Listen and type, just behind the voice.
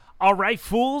All right,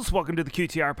 fools, welcome to the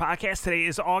QTR podcast. Today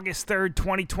is August 3rd,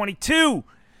 2022.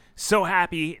 So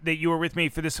happy that you are with me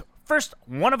for this first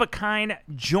one-of-a-kind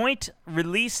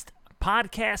joint-released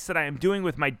podcast that I am doing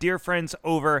with my dear friends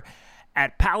over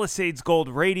at Palisades Gold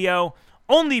Radio,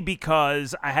 only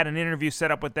because I had an interview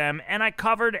set up with them, and I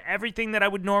covered everything that I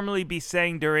would normally be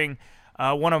saying during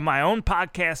one of my own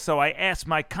podcasts, so I asked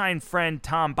my kind friend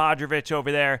Tom Bodrovich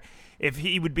over there if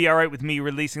he would be all right with me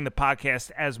releasing the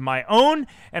podcast as my own.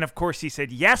 And of course he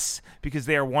said yes, because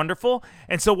they are wonderful.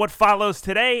 And so what follows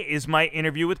today is my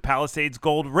interview with Palisades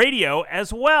Gold Radio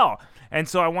as well. And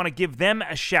so I want to give them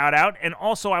a shout out. And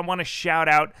also I want to shout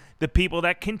out the people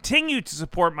that continue to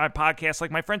support my podcast, like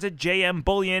my friends at JM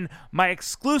Bullion, my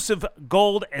exclusive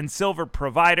gold and silver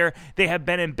provider. They have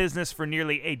been in business for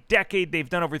nearly a decade. They've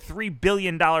done over $3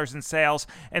 billion in sales,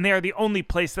 and they are the only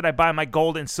place that I buy my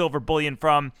gold and silver bullion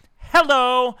from.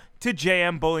 Hello to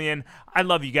JM Bullion. I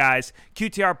love you guys.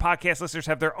 QTR podcast listeners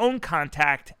have their own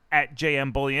contact at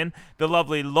JM Bullion. The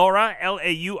lovely Laura,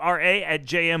 Laura, at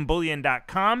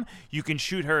jmbullion.com. You can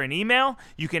shoot her an email.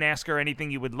 You can ask her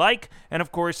anything you would like. And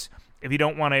of course, if you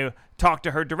don't want to talk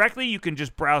to her directly, you can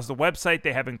just browse the website.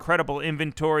 They have incredible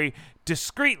inventory,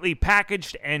 discreetly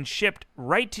packaged and shipped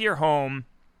right to your home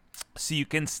so you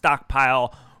can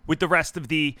stockpile with the rest of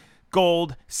the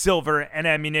gold, silver, and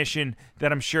ammunition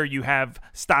that I'm sure you have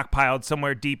stockpiled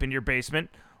somewhere deep in your basement,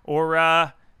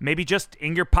 or maybe just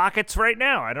in your pockets right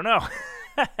now. I don't know.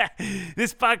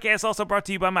 This podcast also brought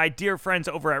to you by my dear friends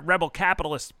over at Rebel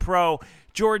Capitalist Pro.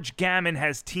 George Gammon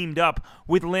has teamed up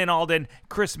with Lynn Alden,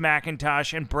 Chris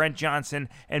McIntosh, and Brent Johnson,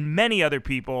 and many other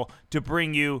people to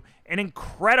bring you an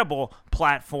incredible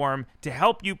platform to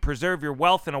help you preserve your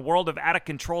wealth in a world of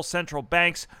out-of-control central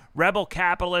banks. Rebel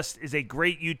Capitalist is a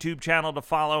great YouTube channel to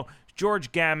follow.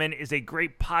 George Gammon is a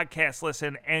great podcast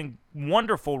listen and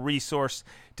wonderful resource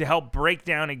to help break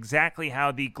down exactly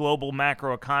how the global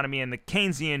macroeconomy and the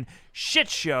Keynesian shit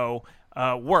show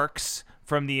works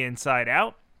from the inside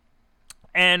out.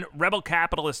 And Rebel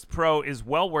Capitalist Pro is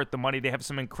well worth the money. They have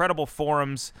some incredible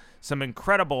forums, some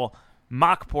incredible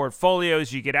mock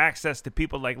portfolios. You get access to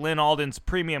people like Lynn Alden's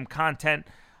premium content.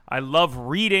 I love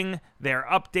reading their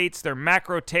updates, their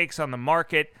macro takes on the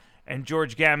market. And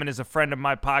George Gammon is a friend of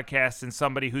my podcast and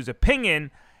somebody whose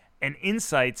opinion and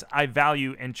insights I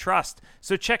value and trust.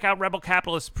 So check out Rebel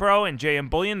Capitalist Pro and JM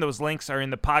Bullion. Those links are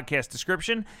in the podcast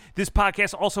description. This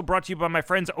podcast also brought to you by my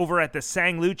friends over at the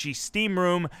Sanglucci Steam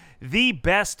Room, the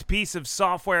best piece of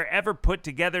software ever put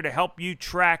together to help you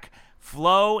track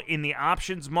flow in the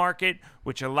options market,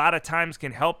 which a lot of times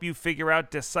can help you figure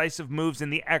out decisive moves in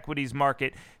the equities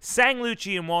market.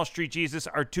 Sanglucci and Wall Street Jesus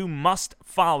are two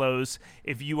must-follows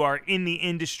if you are in the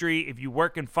industry, if you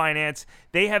work in finance.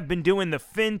 They have been doing the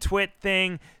FinTwit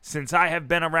thing since I have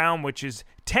been around, which is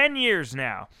 10 years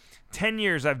now. 10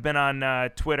 years I've been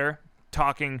on Twitter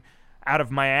talking out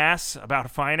of my ass about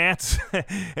finance,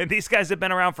 and these guys have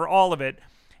been around for all of it.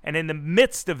 And in the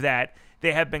midst of that,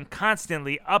 they have been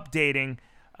constantly updating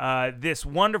this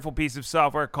wonderful piece of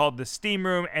software called the Steam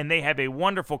Room, and they have a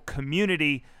wonderful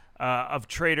community of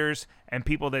traders and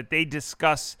people that they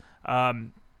discuss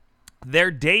their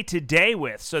day-to-day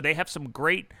with. So they have some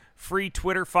great free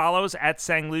Twitter follows at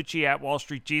Sanglucci, at Wall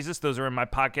Street Jesus. Those are in my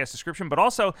podcast description. But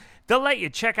also, they'll let you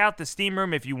check out the Steam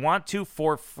Room if you want to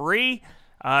for free.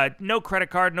 No credit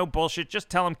card, no bullshit.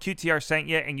 Just tell them QTR sent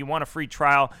you and you want a free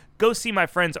trial. Go see my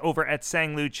friends over at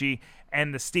Sanglucci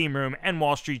and the Steam Room and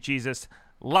Wall Street Jesus.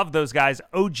 Love those guys,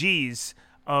 OGs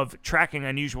of tracking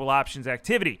unusual options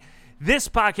activity. This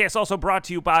podcast also brought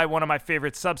to you by one of my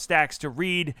favorite Substacks to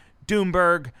read,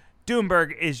 Doomberg.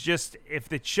 Doomberg is just,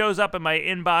 if it shows up in my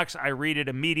inbox, I read it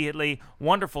immediately.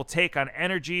 Wonderful take on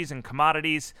energies and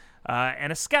commodities,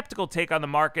 and a skeptical take on the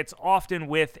markets, often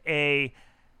with a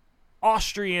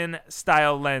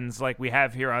Austrian-style lens like we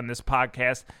have here on this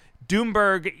podcast.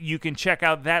 Doomberg, you can check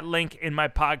out that link in my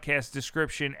podcast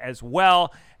description as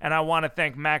well. And I want to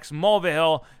thank Max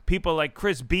Mulvihill, people like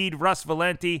Chris Bede, Russ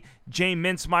Valenti, Jay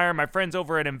Mintzmeyer, my friends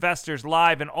over at Investors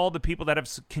Live, and all the people that have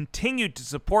continued to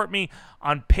support me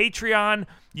on Patreon.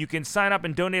 You can sign up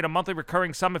and donate a monthly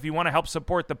recurring sum if you want to help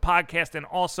support the podcast. And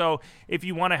also, if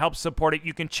you want to help support it,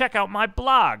 you can check out my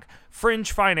blog,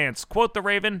 Fringe Finance,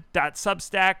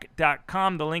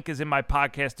 quotheraven.substack.com. The link is in my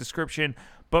podcast description.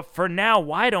 But for now,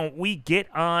 why don't we get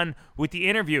on with the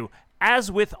interview? As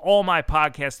with all my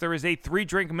podcasts, there is a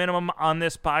 3-drink minimum on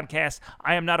this podcast.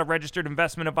 I am not a registered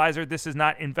investment advisor. This is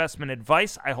not investment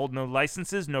advice. I hold no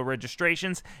licenses, no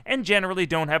registrations, and generally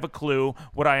don't have a clue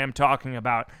what I am talking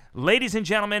about. Ladies and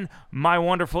gentlemen, my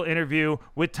wonderful interview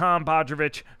with Tom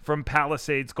Bodrovich from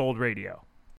Palisades Gold Radio.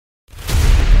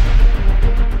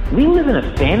 We live in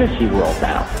a fantasy world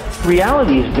now.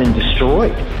 Reality has been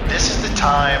destroyed. This is the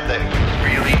time that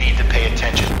you really need to pay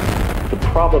attention. The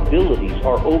probabilities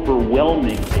are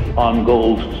overwhelming on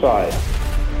gold's side.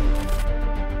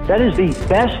 That is the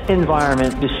best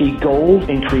environment to see gold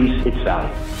increase its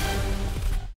value.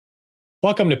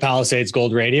 Welcome to Palisades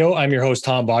Gold Radio. I'm your host,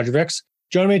 Tom Bodrovics.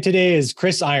 Joining me today is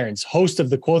Chris Irons, host of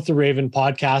the Quoth the Raven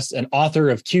podcast and author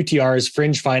of QTR's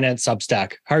Fringe Finance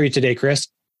Substack. How are you today, Chris?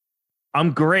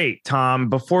 I'm great, Tom.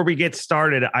 Before we get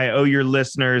started, I owe your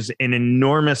listeners an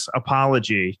enormous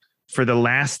apology for the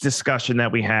last discussion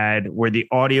that we had where the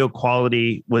audio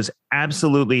quality was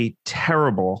absolutely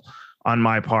terrible on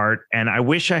my part. And I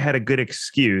wish I had a good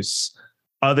excuse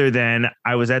other than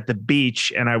I was at the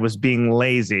beach and I was being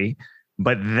lazy,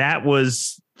 but that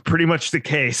was pretty much the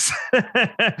case.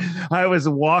 I was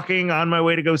walking on my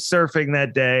way to go surfing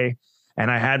that day and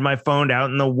I had my phone out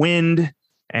in the wind.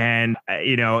 And,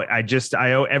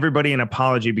 I owe everybody an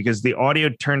apology because the audio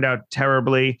turned out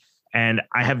terribly. And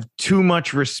I have too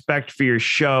much respect for your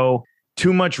show,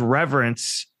 too much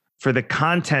reverence for the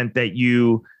content that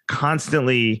you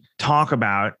constantly talk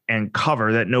about and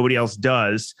cover that nobody else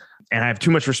does. And I have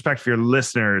too much respect for your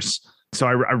listeners. So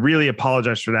I really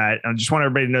apologize for that. And I just want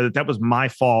everybody to know that that was my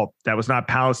fault. That was not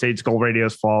Palisades Gold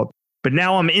Radio's fault. But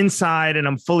now I'm inside and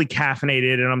I'm fully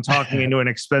caffeinated and I'm talking into an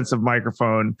expensive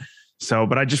microphone. So,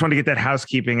 but I just want to get that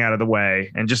housekeeping out of the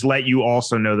way and just let you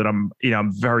also know that I'm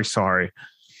very sorry.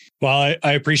 Well,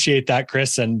 I appreciate that,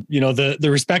 Chris. And, the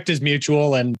respect is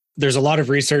mutual. And there's a lot of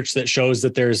research that shows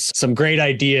that there's some great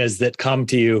ideas that come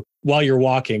to you while you're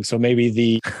walking. So maybe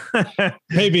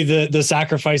the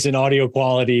sacrifice in audio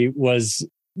quality was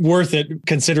worth it,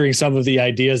 considering some of the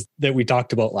ideas that we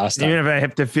talked about last time. Even if I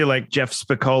have to feel like Jeff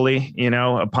Spicoli,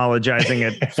 apologizing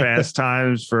at Fast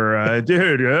Times for,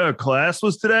 class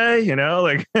was today, dude,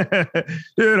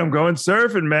 I'm going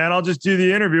surfing, man. I'll just do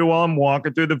the interview while I'm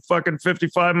walking through the fucking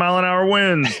 55-mile-an-hour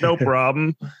winds. No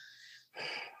problem.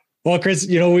 Well, Chris,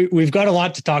 we've got a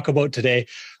lot to talk about today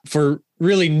for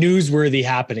really newsworthy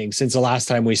happenings since the last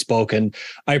time we spoke. And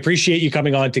I appreciate you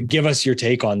coming on to give us your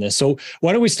take on this. So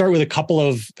why don't we start with a couple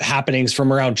of happenings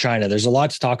from around China? There's a lot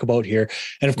to talk about here.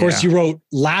 And of course, You wrote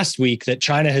last week that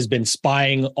China has been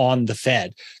spying on the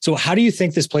Fed. So how do you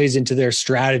think this plays into their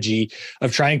strategy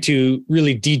of trying to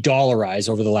really de-dollarize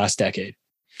over the last decade?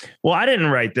 Well, I didn't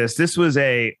write this.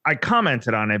 I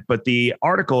commented on it, but the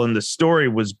article in the story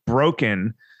was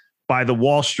broken by the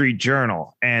Wall Street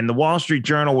Journal. And the Wall Street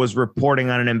Journal was reporting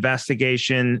on an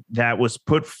investigation that was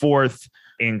put forth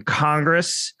in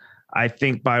Congress, I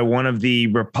think by one of the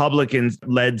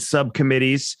Republican-led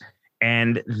subcommittees.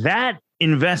 And that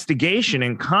investigation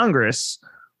in Congress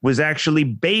was actually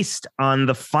based on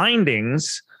the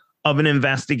findings of an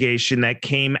investigation that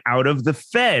came out of the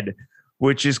Fed,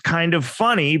 which is kind of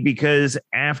funny because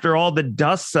after all the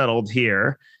dust settled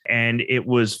here, and it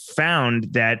was found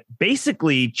that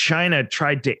basically China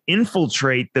tried to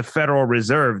infiltrate the Federal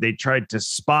Reserve. They tried to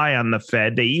spy on the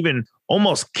Fed. They even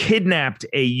almost kidnapped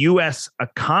a U.S.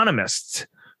 economist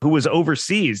who was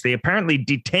overseas. They apparently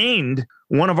detained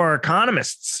one of our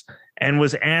economists and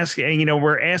was asking,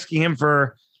 we're asking him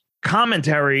for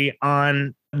commentary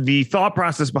on the thought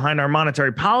process behind our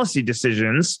monetary policy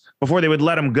decisions before they would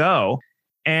let him go.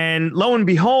 And lo and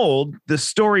behold, the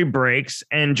story breaks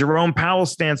and Jerome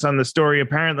Powell's stance on the story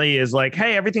apparently is like,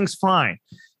 hey, everything's fine.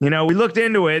 We looked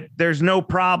into it. There's no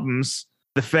problems.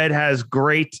 The Fed has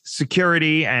great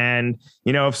security. And,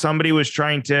 if somebody was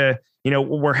trying to,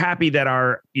 we're happy that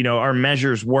our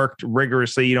measures worked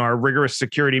rigorously. Our rigorous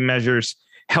security measures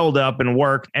held up and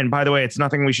worked. And by the way, it's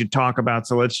nothing we should talk about.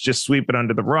 So let's just sweep it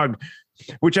under the rug,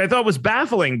 which I thought was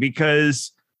baffling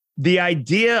because the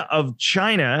idea of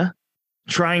China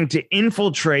trying to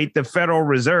infiltrate the Federal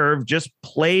Reserve just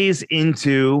plays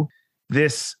into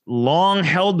this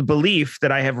long-held belief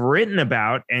that I have written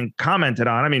about and commented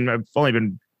on. I mean, I've only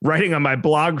been writing on my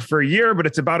blog for a year, but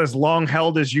it's about as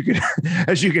long-held as you can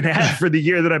have for the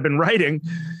year that I've been writing.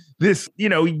 This,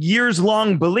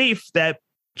 years-long belief that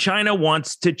China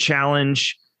wants to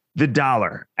challenge the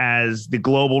dollar as the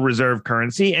global reserve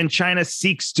currency, and China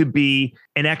seeks to be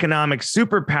an economic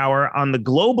superpower on the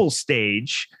global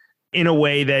stage in a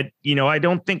way that, I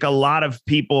don't think a lot of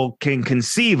people can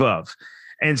conceive of.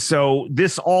 And so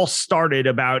this all started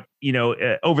about,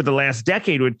 over the last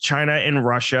decade with China and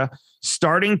Russia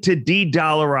starting to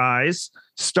de-dollarize,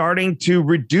 starting to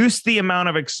reduce the amount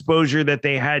of exposure that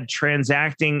they had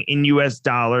transacting in US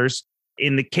dollars.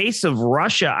 In the case of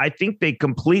Russia, I think they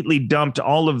completely dumped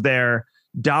all of their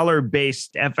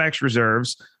dollar-based FX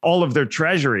reserves, all of their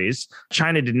treasuries.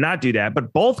 China did not do that,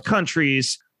 but both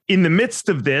countries in the midst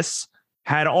of this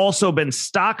had also been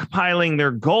stockpiling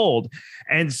their gold.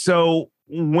 And so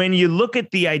when you look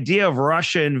at the idea of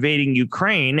Russia invading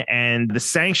Ukraine and the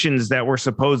sanctions that were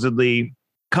supposedly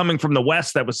coming from the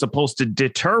West that was supposed to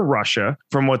deter Russia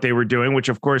from what they were doing, which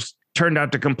of course turned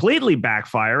out to completely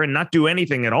backfire and not do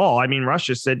anything at all. I mean,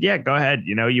 Russia said, yeah, go ahead.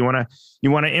 You want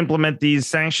to implement these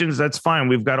sanctions? That's fine.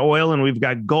 We've got oil and we've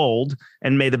got gold,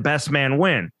 and may the best man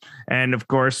win. And of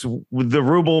course, the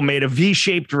ruble made a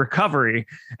V-shaped recovery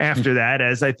after that,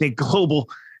 as I think global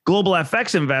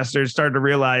FX investors started to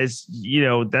realize,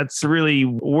 that's really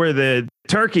where the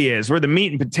turkey is, where the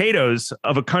meat and potatoes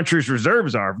of a country's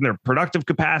reserves are, from their productive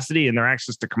capacity and their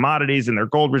access to commodities and their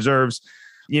gold reserves,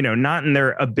 not in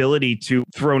their ability to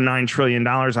throw $9 trillion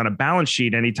on a balance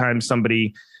sheet anytime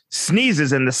somebody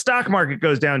sneezes and the stock market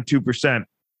goes down 2%.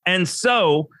 And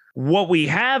so what we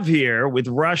have here with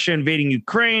Russia invading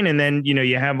Ukraine, and then,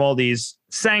 you have all these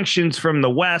sanctions from the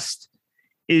West,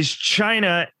 is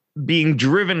China being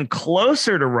driven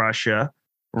closer to Russia.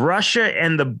 Russia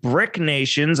and the BRIC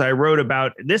nations, I wrote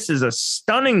about, this is a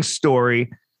stunning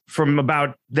story from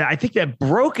about that, I think that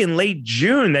broke in late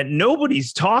June that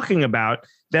nobody's talking about,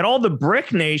 that all the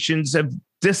BRIC nations have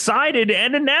decided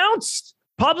and announced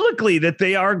publicly that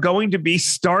they are going to be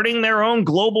starting their own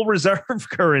global reserve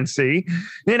currency.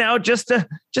 Just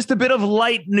a bit of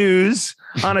light news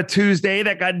on a Tuesday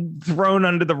that got thrown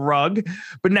under the rug.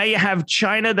 But now you have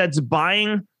China that's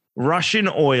buying Russian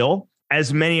oil,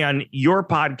 as many on your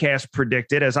podcast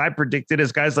predicted, as I predicted,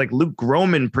 as guys like Luke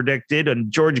Groman predicted,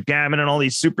 and George Gammon and all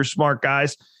these super smart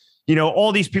guys,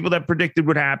 all these people that predicted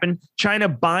would happen. China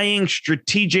buying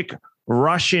strategic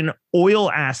Russian oil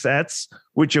assets,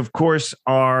 which of course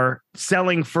are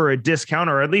selling for a discount,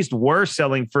 or at least were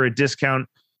selling for a discount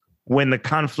when the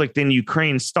conflict in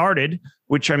Ukraine started,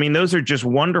 which, I mean, those are just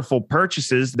wonderful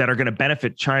purchases that are going to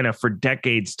benefit China for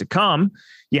decades to come.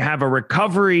 You have a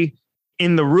recovery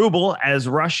in the ruble as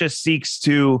Russia seeks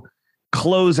to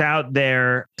close out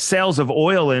their sales of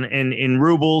oil in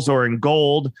rubles or in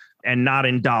gold and not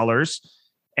in dollars.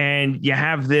 And you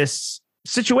have this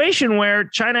situation where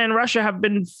China and Russia have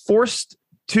been forced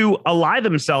to ally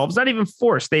themselves, not even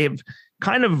forced, they have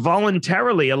kind of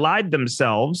voluntarily allied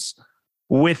themselves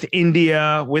with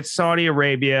India, with Saudi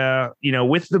Arabia,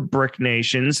 with the BRIC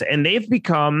nations, and they've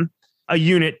become a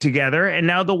unit together. And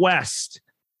now the West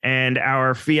and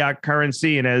our fiat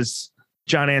currency, and as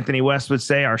John Anthony West would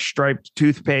say, our striped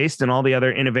toothpaste and all the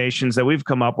other innovations that we've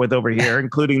come up with over here,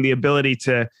 including the ability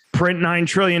to print $9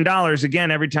 trillion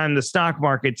again every time the stock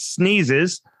market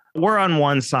sneezes. We're on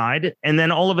one side. And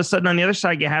then all of a sudden on the other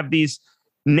side, you have these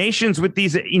nations with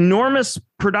these enormous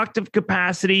productive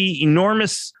capacity,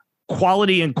 enormous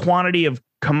quality and quantity of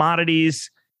commodities,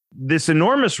 this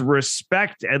enormous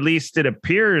respect, at least it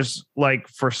appears like,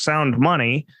 for sound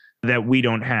money that we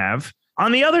don't have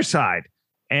on the other side.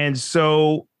 And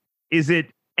so is it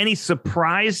any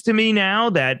surprise to me now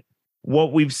that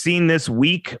what we've seen this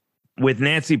week with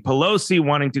Nancy Pelosi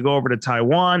wanting to go over to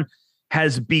Taiwan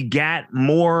has begat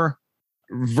more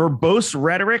verbose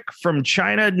rhetoric from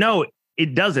China? No,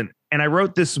 it doesn't. And I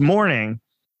wrote this morning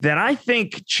that I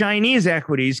think Chinese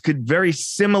equities could very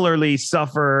similarly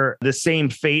suffer the same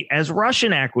fate as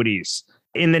Russian equities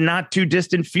in the not too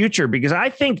distant future, because I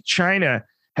think China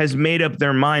has made up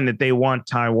their mind that they want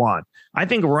Taiwan. I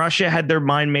think Russia had their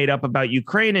mind made up about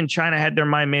Ukraine, and China had their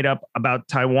mind made up about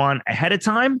Taiwan ahead of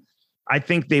time. I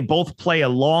think they both play a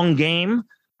long game.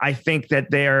 I think that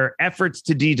their efforts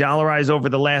to de-dollarize over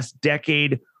the last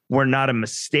decade were not a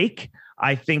mistake.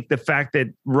 I think the fact that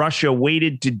Russia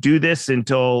waited to do this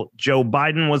until Joe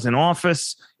Biden was in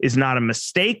office is not a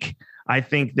mistake. I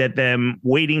think that them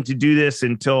waiting to do this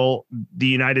until the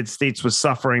United States was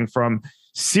suffering from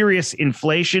serious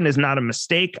inflation is not a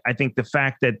mistake. I think the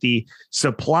fact that the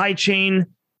supply chain,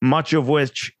 much of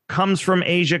which comes from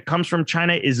Asia, comes from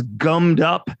China, is gummed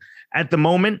up at the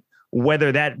moment,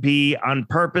 whether that be on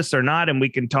purpose or not, and we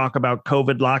can talk about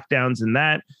COVID lockdowns, and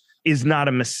that is not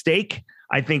a mistake.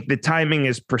 I think the timing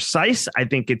is precise. I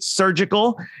think it's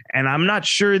surgical. And I'm not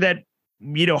sure that,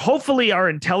 hopefully our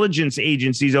intelligence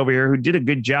agencies over here, who did a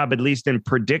good job, at least in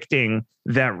predicting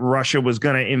that Russia was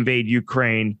going to invade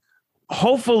Ukraine,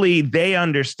 hopefully they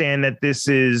understand that this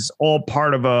is all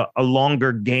part of a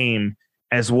longer game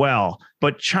as well.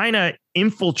 But China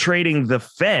infiltrating the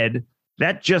Fed,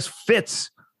 that just fits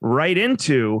right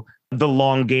into the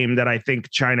long game that I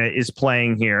think China is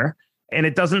playing here. And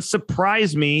it doesn't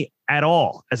surprise me at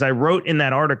all. As I wrote in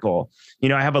that article,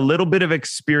 I have a little bit of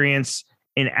experience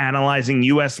in analyzing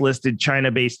US listed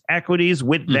China-based equities.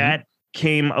 With that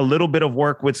came a little bit of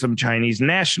work with some Chinese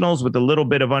nationals, with a little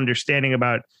bit of understanding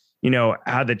about,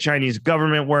 how the Chinese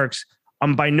government works.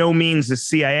 I'm by no means a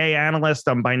CIA analyst.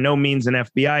 I'm by no means an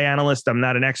FBI analyst. I'm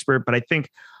not an expert, but I think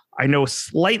I know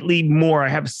slightly more. I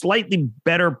have slightly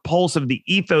better pulse of the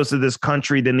ethos of this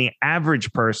country than the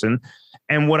average person.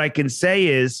 And what I can say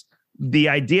is the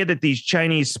idea that these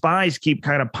Chinese spies keep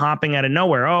kind of popping out of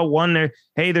nowhere. Oh,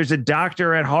 hey, there's a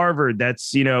doctor at Harvard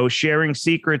that's, sharing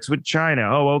secrets with China.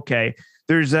 Oh, okay.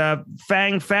 There's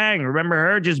Fang. Remember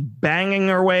her just banging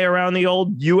her way around the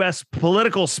old U.S.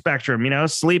 political spectrum,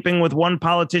 sleeping with one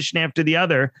politician after the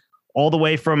other, all the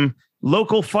way from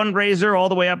local fundraiser all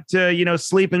the way up to,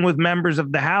 sleeping with members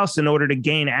of the House in order to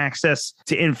gain access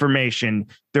to information.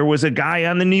 There was a guy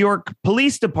on the New York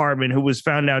Police Department who was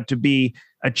found out to be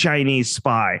a Chinese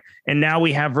spy. And now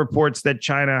we have reports that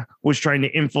China was trying to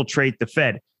infiltrate the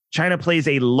Fed. China plays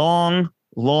a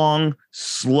long,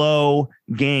 slow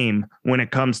game when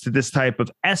it comes to this type of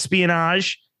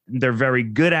espionage. They're very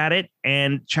good at it.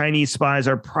 And Chinese spies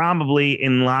are probably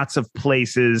in lots of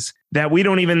places that we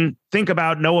don't even think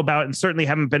about, know about, and certainly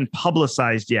haven't been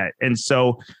publicized yet. And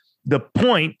so the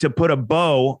point, to put a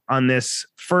bow on this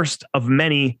first of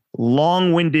many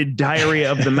long-winded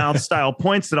diarrhea of the mouth style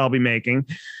points that I'll be making,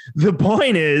 the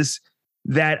point is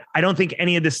that I don't think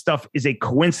any of this stuff is a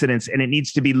coincidence, and it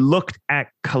needs to be looked at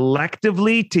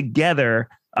collectively together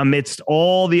amidst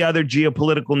all the other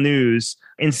geopolitical news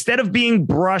instead of being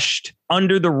brushed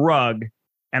under the rug.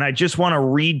 And I just want to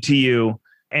read to you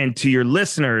and to your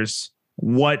listeners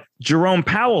what Jerome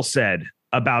Powell said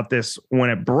about this when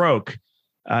it broke.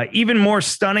 Even more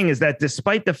stunning is that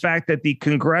despite the fact that the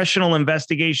congressional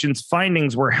investigation's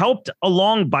findings were helped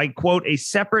along by, quote, a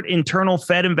separate internal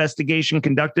Fed investigation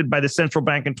conducted by the central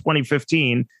bank in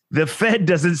 2015, the Fed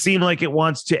doesn't seem like it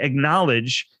wants to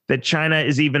acknowledge that China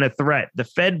is even a threat. The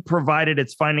Fed provided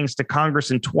its findings to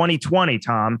Congress in 2020,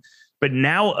 Tom, but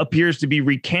now appears to be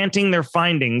recanting their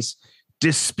findings,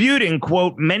 disputing,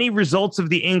 quote, many results of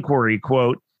the inquiry,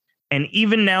 quote, and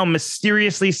even now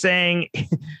mysteriously saying,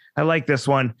 I like this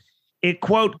one, it,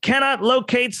 quote, cannot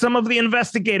locate some of the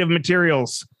investigative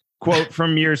materials, quote,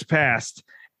 from years past.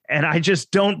 And I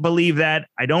just don't believe that.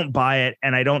 I don't buy it.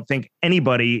 And I don't think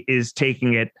anybody is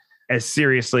taking it as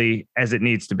seriously as it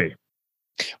needs to be.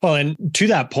 Well, and to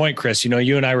that point, Chris,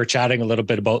 you and I were chatting a little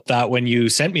bit about that when you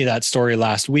sent me that story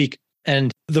last week.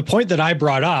 And the point that I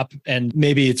brought up, and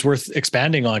maybe it's worth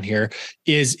expanding on here,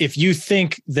 is if you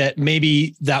think that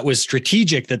maybe that was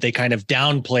strategic, that they kind of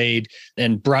downplayed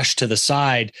and brushed to the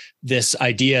side this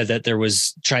idea that there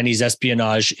was Chinese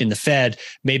espionage in the Fed,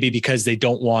 maybe because they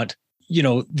don't want,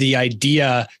 the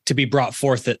idea to be brought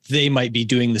forth that they might be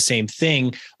doing the same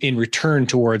thing in return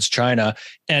towards China,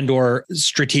 and or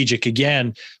strategic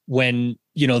again, when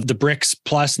the BRICS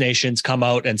plus nations come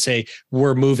out and say,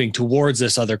 we're moving towards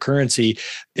this other currency.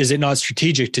 Is it not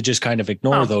strategic to just kind of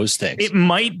ignore those things? It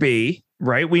might be,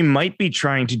 right? We might be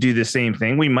trying to do the same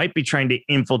thing. We might be trying to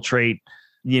infiltrate,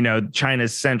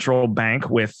 China's central bank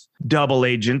with double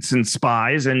agents and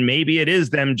spies. And maybe it is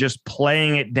them just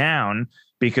playing it down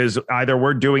because either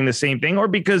we're doing the same thing or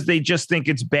because they just think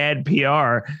it's bad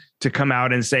PR to come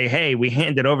out and say, hey, we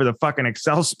handed over the fucking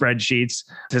Excel spreadsheets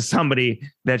to somebody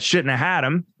that shouldn't have had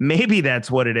them. Maybe that's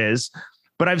what it is.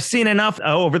 But I've seen enough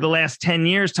over the last 10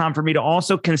 years, Tom, for me to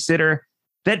also consider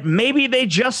that maybe they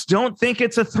just don't think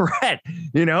it's a threat.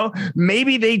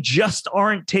 Maybe they just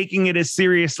aren't taking it as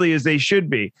seriously as they should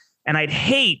be. And I'd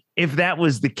hate if that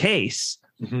was the case.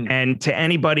 Mm-hmm. And to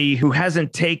anybody who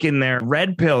hasn't taken their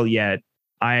red pill yet,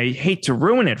 I hate to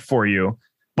ruin it for you,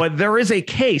 but there is a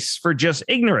case for just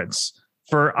ignorance,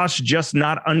 for us just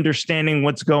not understanding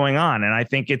what's going on. And I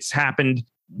think it's happened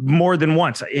more than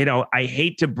once. I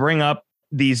hate to bring up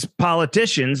these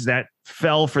politicians that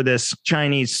fell for this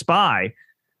Chinese spy.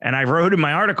 And I wrote in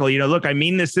my article, look, I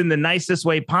mean this in the nicest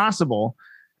way possible,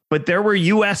 but there were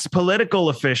U.S. political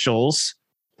officials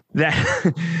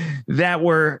that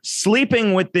were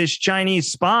sleeping with this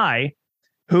Chinese spy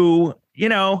who,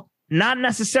 not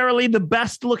necessarily the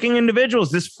best looking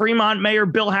individuals. This Fremont Mayor,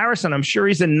 Bill Harrison, I'm sure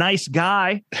he's a nice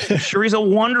guy. I'm sure he's a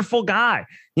wonderful guy,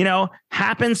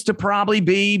 happens to probably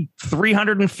be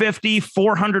 350,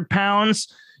 400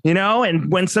 pounds, and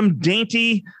when some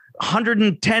dainty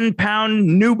 110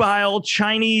 pound nubile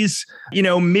Chinese,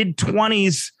 mid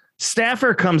 20s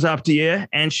staffer comes up to you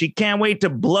and she can't wait to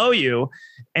blow you.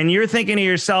 And you're thinking to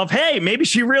yourself, hey, maybe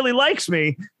she really likes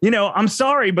me. I'm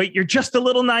sorry, but you're just a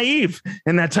little naive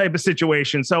in that type of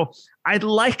situation. So I'd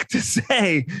like to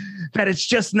say that it's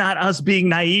just not us being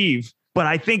naive, but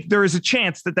I think there is a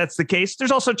chance that that's the case.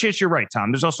 There's also a chance you're right,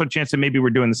 Tom. There's also a chance that maybe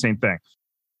we're doing the same thing.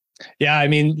 Yeah, I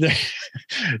mean,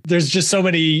 there's just so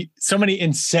many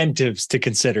incentives to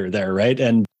consider there, right?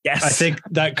 And yes. I think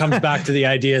that comes back to the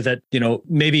idea that,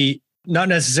 maybe Not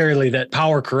necessarily that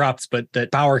power corrupts, but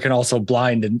that power can also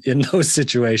blind in those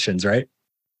situations, right?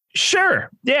 Sure.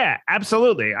 Yeah,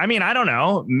 absolutely. I mean, I don't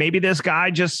know. Maybe this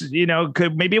guy just,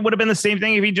 maybe it would have been the same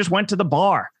thing if he just went to the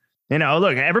bar.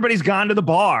 Look, everybody's gone to the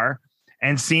bar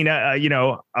and seen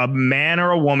a man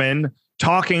or a woman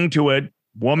talking to a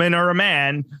woman or a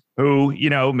man who,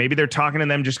 maybe they're talking to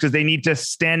them just because they need to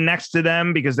stand next to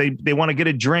them because they want to get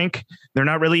a drink. They're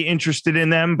not really interested in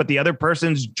them, but the other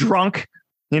person's drunk,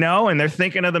 and they're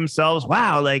thinking to themselves,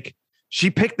 wow, like she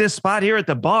picked this spot here at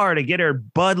the bar to get her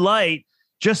Bud Light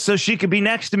just so she could be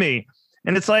next to me.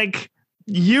 And it's like,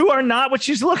 you are not what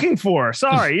she's looking for.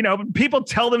 Sorry. People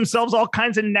tell themselves all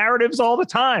kinds of narratives all the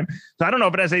time. So I don't know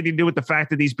if it has anything to do with the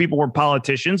fact that these people were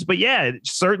politicians, but yeah,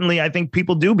 certainly I think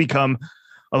people do become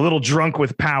a little drunk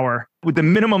with power, with the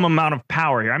minimum amount of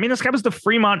power here. I mean, this guy was the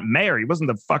Fremont mayor. He wasn't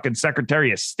the fucking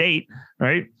Secretary of State,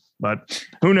 right? But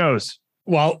who knows?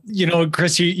 Well,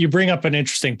 Chris, you bring up an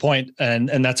interesting point,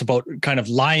 and that's about kind of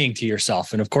lying to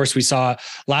yourself. And of course, we saw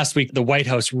last week the White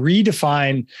House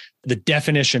redefine the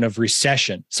definition of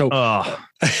recession. So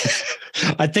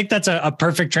I think that's a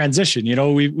perfect transition.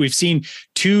 We've seen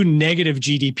 2 negative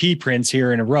GDP prints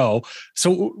here in a row.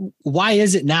 So why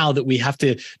is it now that we have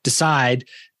to decide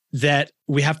that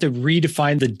we have to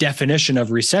redefine the definition of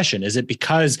recession? Is it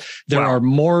because there are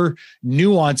more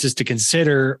nuances to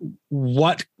consider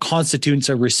what constitutes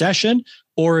a recession?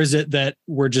 Or is it that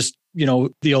we're just,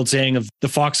 the old saying of the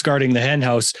fox guarding the hen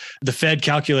house, the Fed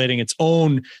calculating its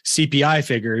own CPI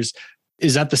figures?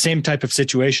 Is that the same type of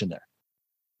situation there?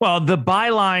 Well, the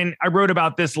byline, I wrote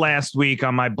about this last week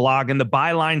on my blog, and the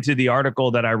byline to the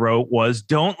article that I wrote was,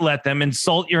 don't let them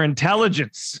insult your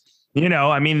intelligence.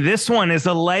 This one is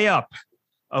a layup.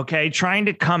 Okay. Trying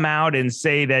to come out and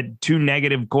say that 2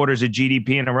 negative quarters of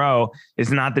GDP in a row is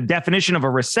not the definition of a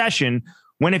recession,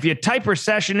 when if you type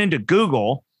recession into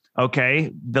Google,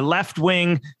 okay, the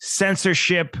left-wing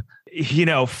censorship,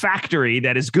 factory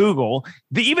that is Google,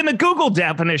 even the Google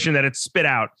definition that it spit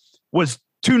out was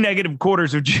 2 negative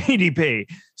quarters of GDP.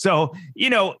 So,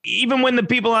 even when the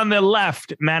people on the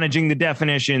left managing the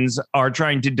definitions are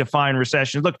trying to define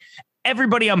recession, look,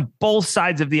 everybody on both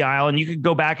sides of the aisle, and you could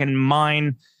go back and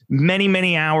mine many,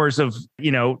 many hours of,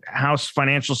 House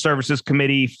Financial Services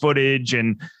Committee footage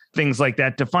and things like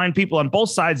that to find people on both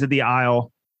sides of the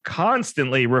aisle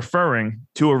constantly referring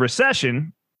to a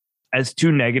recession as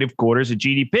 2 negative quarters of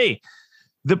GDP.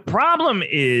 The problem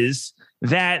is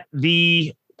that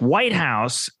the White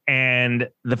House and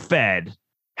the Fed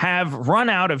have run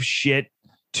out of shit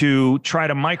to try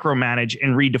to micromanage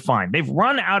and redefine. They've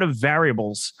run out of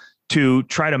variables to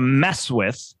try to mess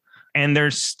with, and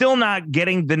they're still not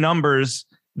getting the numbers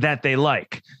that they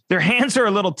like. Their hands are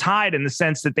a little tied in the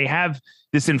sense that they have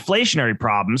this inflationary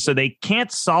problem, so they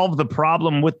can't solve the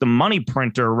problem with the money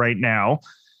printer right now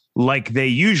like they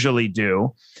usually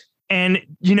do. And,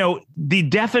 the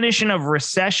definition of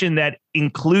recession that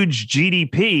includes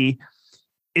GDP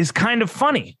is kind of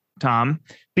funny, Tom,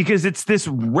 because it's this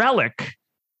relic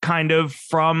kind of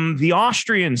from the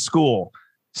Austrian school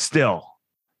still.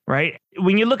 Right?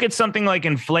 When you look at something like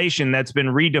inflation that's been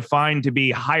redefined to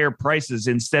be higher prices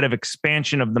instead of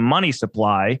expansion of the money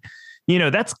supply,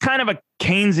 that's kind of a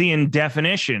Keynesian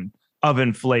definition of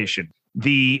inflation.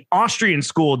 The Austrian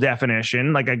school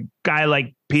definition, like a guy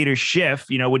like Peter Schiff,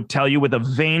 would tell you with a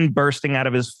vein bursting out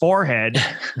of his forehead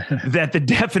that the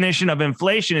definition of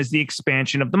inflation is the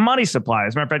expansion of the money supply.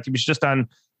 As a matter of fact, he was just on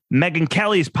Megyn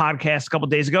Kelly's podcast a couple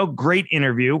of days ago. Great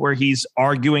interview where he's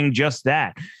arguing just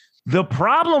that. The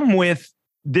problem with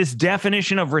this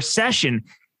definition of recession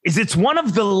is it's one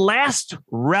of the last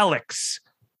relics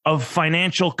of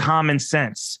financial common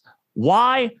sense.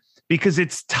 Why? Because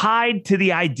it's tied to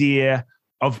the idea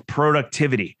of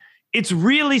productivity. It's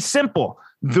really simple.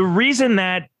 The reason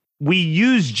that we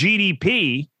use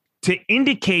GDP to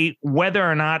indicate whether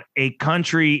or not a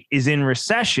country is in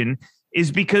recession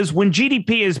is because when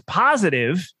GDP is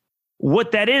positive,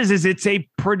 what that is it's a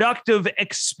productive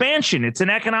expansion. It's an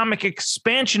economic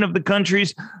expansion of the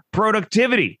country's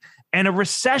productivity. And a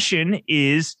recession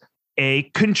is a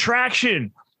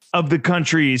contraction of the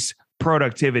country's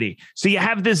productivity. So you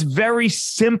have this very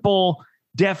simple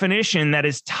definition that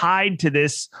is tied to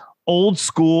this old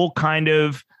school kind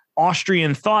of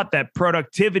Austrian thought that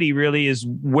productivity really is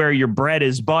where your bread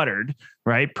is buttered,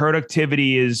 right?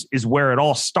 Productivity is where it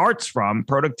all starts from.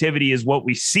 Productivity is what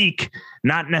we seek,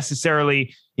 not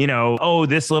necessarily,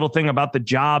 this little thing about the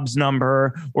jobs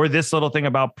number or this little thing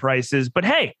about prices. But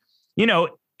hey,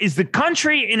 is the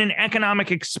country in an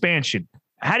economic expansion?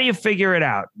 How do you figure it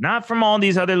out? Not from all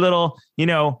these other little,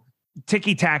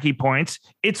 ticky-tacky points.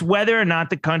 It's whether or not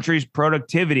the country's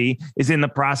productivity is in the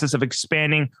process of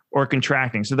expanding or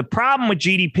contracting. So the problem with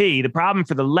GDP, the problem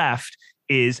for the left,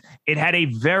 is it had a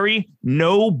very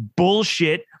no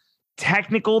bullshit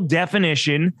technical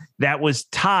definition that was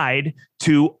tied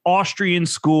to Austrian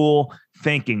school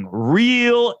thinking.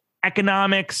 Real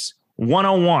economics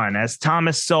 101, as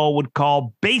Thomas Sowell would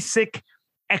call basic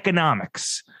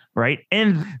economics, right?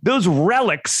 And those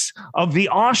relics of the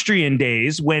Austrian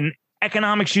days when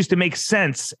economics used to make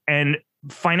sense and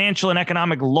financial and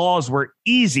economic laws were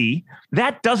easy,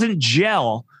 that doesn't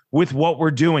gel with what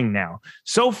we're doing now.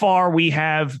 So far, we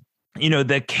have,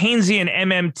 the Keynesian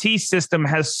MMT system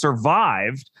has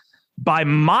survived by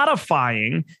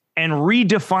modifying and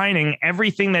redefining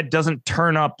everything that doesn't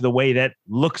turn up the way that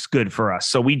looks good for us.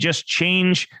 So we just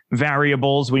change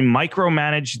variables, we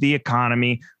micromanage the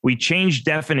economy, we change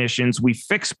definitions, we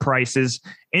fix prices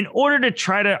in order to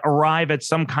try to arrive at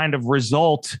some kind of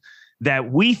result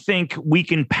that we think we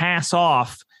can pass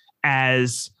off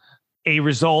as a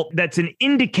result that's an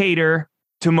indicator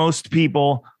to most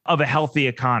people of a healthy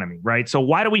economy, right? So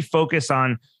why do we focus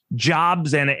on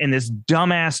jobs and this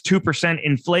dumbass 2%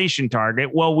 inflation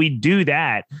target? Well, we do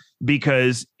that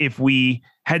because if we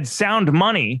had sound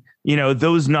money,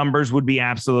 those numbers would be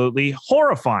absolutely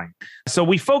horrifying. So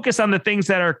we focus on the things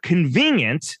that are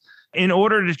convenient in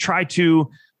order to try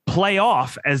to play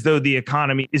off as though the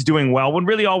economy is doing well, when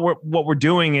really what we're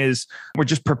doing is we're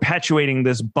just perpetuating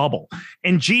this bubble.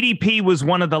 And GDP was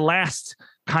one of the last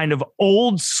kind of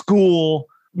old school,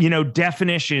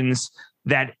 definitions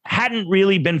that hadn't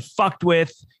really been fucked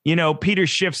with. Peter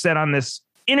Schiff said on this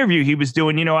interview he was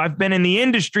doing, I've been in the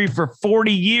industry for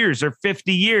 40 years or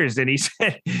 50 years. And he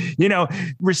said,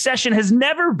 recession has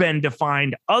never been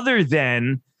defined other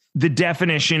than the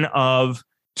definition of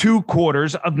 2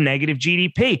 quarters of negative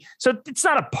GDP. So it's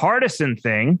not a partisan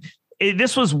thing.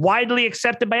 This was widely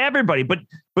accepted by everybody, but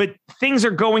things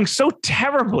are going so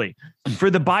terribly for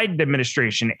the Biden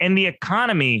administration, and the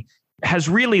economy has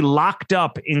really locked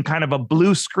up in kind of a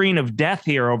blue screen of death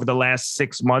here over the last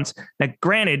 6 months. Now,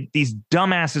 granted, these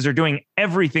dumbasses are doing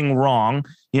everything wrong,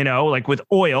 like with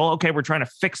oil. Okay, we're trying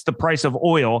to fix the price of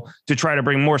oil to try to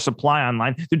bring more supply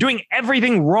online. They're doing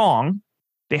everything wrong.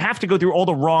 They have to go through all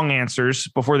the wrong answers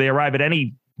before they arrive at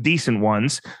any decent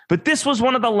ones. But this was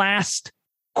one of the last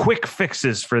quick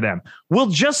fixes for them. We'll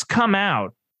just come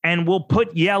out and we'll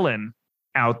put Yellen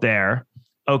out there.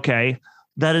 Okay,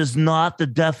 that is not the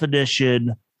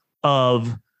definition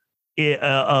of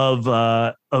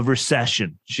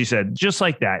recession, she said, just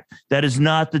like that. That is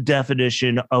not the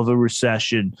definition of a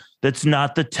recession. That's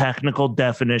not the technical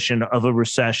definition of a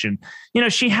recession.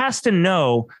 She has to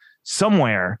know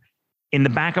somewhere in the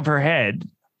back of her head,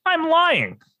 I'm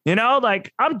lying.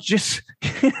 I'm just,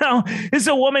 this is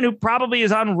a woman who probably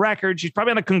is on record. She's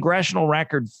probably on the congressional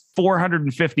record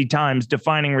 450 times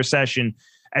defining recession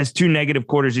as 2 negative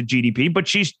quarters of GDP, but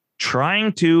she's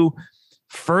trying to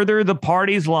further the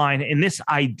party's line in this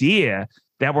idea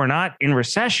that we're not in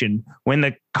recession when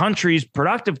the country's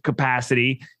productive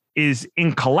capacity is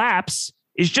in collapse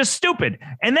is just stupid.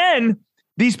 And then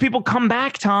these people come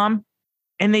back, Tom,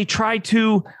 and they try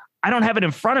to, I don't have it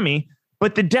in front of me,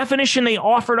 but the definition they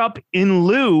offered up in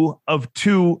lieu of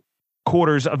 2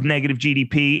 quarters of negative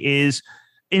GDP is,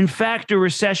 in fact, a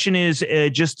recession is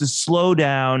just a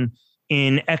slowdown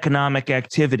in economic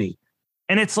activity.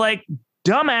 And it's like,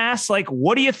 dumbass, like,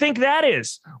 what do you think that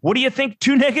is? What do you think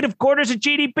 2 negative quarters of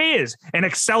GDP is? An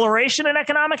acceleration in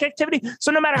economic activity?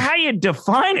 So no matter how you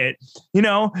define it,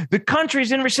 the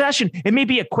country's in recession. It may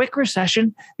be a quick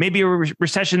recession, maybe a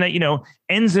recession that,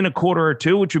 ends in a quarter or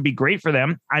 2, which would be great for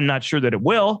them. I'm not sure that it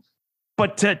will.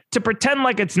 But to pretend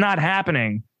like it's not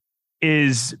happening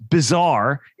is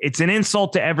bizarre. It's an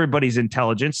insult to everybody's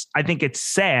intelligence. I think it's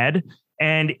sad.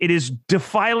 And it is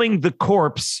defiling the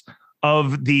corpse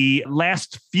of the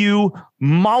last few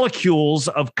molecules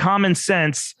of common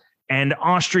sense and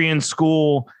Austrian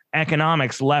school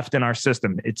economics left in our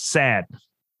system. It's sad.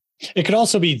 It could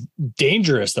also be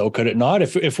dangerous, though, could it not?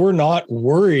 If we're not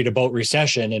worried about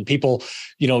recession and people,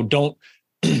 don't,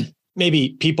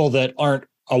 maybe people that aren't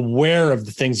aware of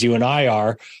the things you and I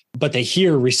are, but they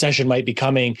hear recession might be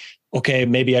coming. Okay,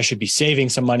 maybe I should be saving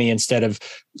some money instead of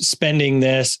spending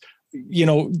this.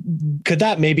 Could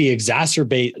that maybe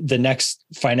exacerbate the next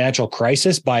financial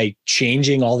crisis by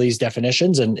changing all these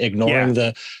definitions and ignoring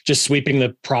just sweeping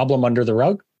the problem under the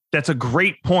rug? That's a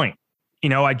great point.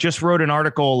 I just wrote an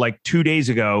article like 2 days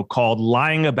ago called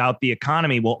 "Lying About the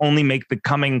Economy Will Only Make the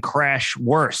Coming Crash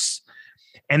Worse."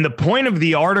 And the point of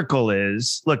the article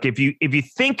is, look, if you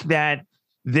think that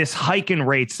this hike in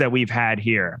rates that we've had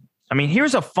here, I mean,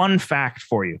 here's a fun fact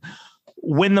for you.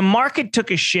 When the market took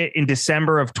a shit in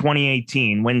December of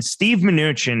 2018, when Steve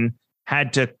Mnuchin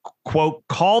had to, quote,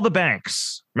 call the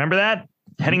banks. Remember that?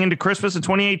 Heading into Christmas of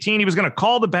 2018, he was going to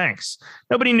call the banks.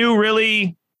 Nobody knew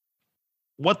really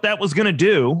what that was going to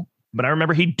do. But I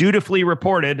remember he dutifully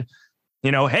reported,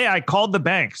 hey, I called the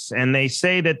banks and they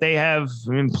say that they have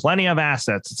plenty of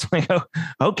assets. It's like,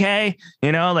 okay,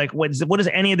 what does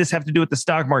any of this have to do with the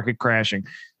stock market crashing?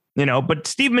 But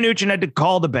Steve Mnuchin had to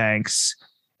call the banks.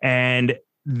 And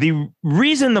the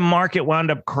reason the market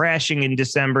wound up crashing in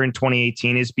December in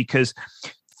 2018 is because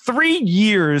 3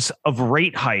 years of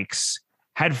rate hikes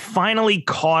had finally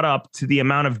caught up to the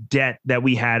amount of debt that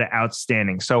we had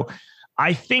outstanding. So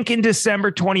I think in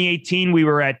December 2018, we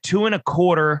were at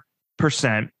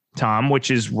 2.25%, Tom,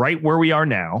 which is right where we are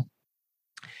now.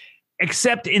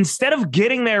 Except instead of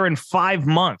getting there in 5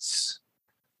 months,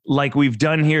 like we've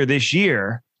done here this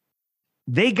year,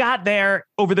 they got there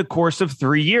over the course of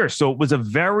 3 years. So it was a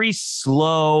very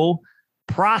slow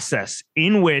process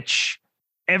in which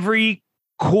every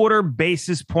quarter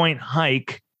basis point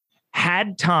hike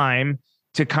had time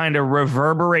to kind of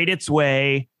reverberate its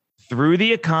way through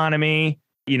the economy,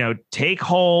 take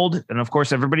hold. And of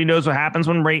course, everybody knows what happens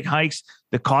when rate hikes.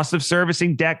 The cost of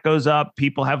servicing debt goes up.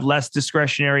 People have less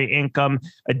discretionary income.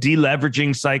 A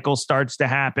deleveraging cycle starts to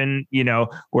happen,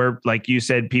 where, like you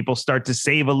said, people start to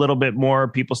save a little bit more.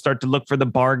 People start to look for the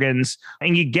bargains,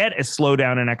 and you get a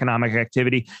slowdown in economic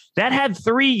activity. That had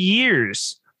 3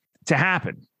 years to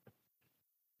happen.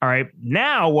 All right.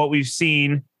 Now what we've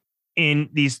seen in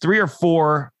these 3 or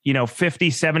 4, 50,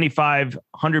 75,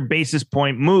 100 basis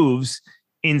point moves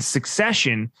in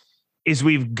succession is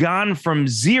we've gone from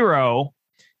 0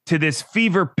 to this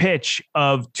fever pitch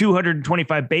of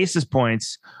 225 basis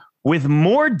points with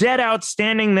more debt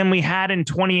outstanding than we had in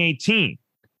 2018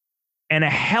 and a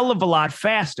hell of a lot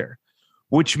faster,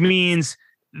 which means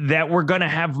that we're going to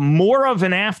have more of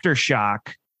an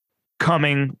aftershock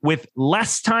coming with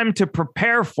less time to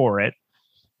prepare for it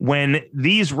when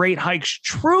these rate hikes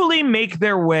truly make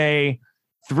their way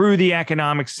through the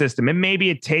economic system. And maybe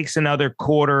it takes another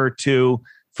quarter or two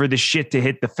for the shit to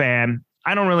hit the fan.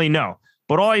 I don't really know.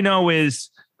 But all I know is,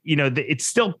 it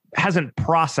still hasn't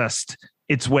processed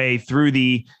its way through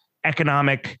the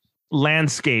economic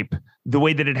landscape the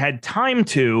way that it had time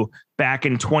to back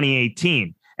in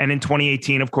 2018. And in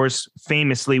 2018, of course,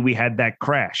 famously, we had that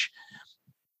crash,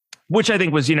 which I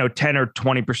think was, 10 or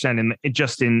 20%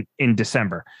 just in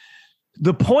December.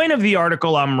 The point of the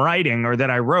article I'm writing, or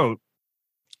that I wrote,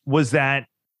 was that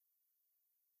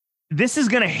this is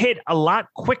going to hit a lot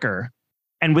quicker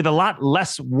and with a lot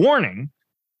less warning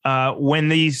when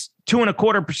these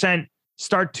 2.25%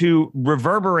 start to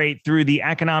reverberate through the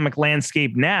economic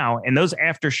landscape now, and those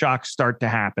aftershocks start to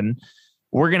happen.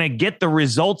 We're going to get the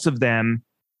results of them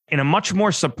in a much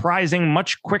more surprising,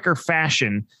 much quicker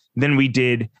fashion than we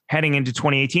did heading into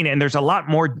 2018. And there's a lot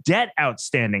more debt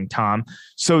outstanding, Tom.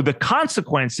 So the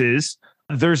consequences,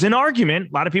 there's an argument.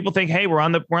 A lot of people think, hey, we're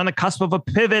on the cusp of a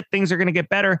pivot. Things are going to get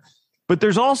better. But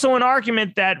there's also an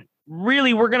argument that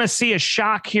really we're going to see a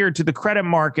shock here to the credit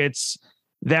markets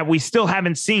that we still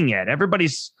haven't seen yet.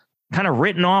 Everybody's kind of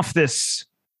written off this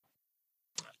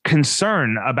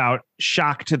concern about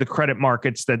shock to the credit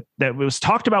markets that was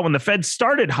talked about when the Fed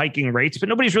started hiking rates, but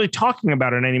nobody's really talking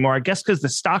about it anymore. I guess because the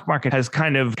stock market has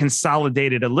kind of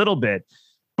consolidated a little bit.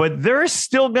 But there is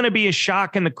still going to be a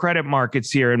shock in the credit markets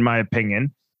here, in my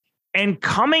opinion. And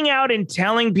coming out and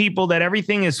telling people that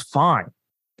everything is fine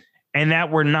and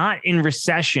that we're not in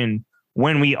recession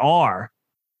when we are,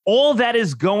 all that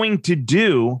is going to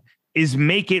do is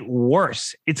make it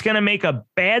worse. It's going to make a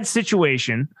bad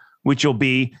situation, which will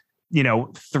be,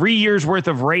 3 years worth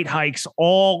of rate hikes,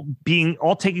 all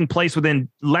taking place within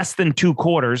less than 2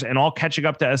 quarters and all catching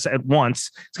up to us at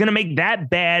once. It's going to make that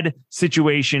bad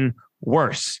situation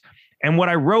worse. And what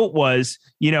I wrote was,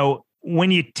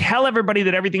 when you tell everybody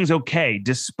that everything's okay,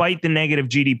 despite the negative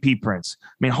GDP prints,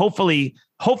 I mean,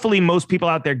 hopefully most people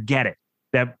out there get it,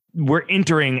 that we're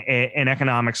entering an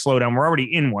economic slowdown. We're already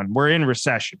in one. We're in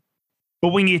recession. But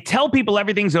when you tell people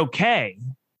everything's okay,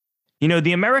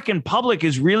 the American public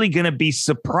is really going to be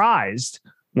surprised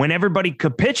when everybody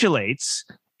capitulates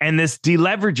and this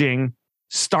deleveraging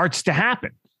starts to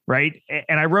happen, right?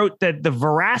 And I wrote that the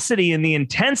veracity and the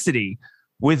intensity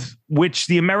with which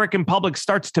the American public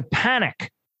starts to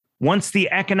panic once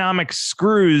the economic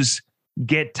screws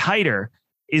get tighter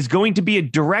is going to be a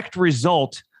direct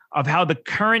result of how the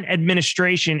current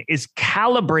administration is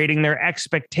calibrating their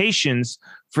expectations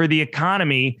for the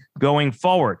economy going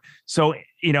forward. So,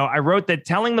 I wrote that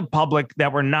telling the public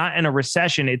that we're not in a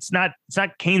recession, it's not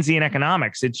Keynesian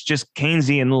economics. It's just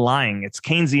Keynesian lying. It's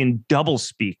Keynesian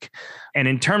doublespeak. And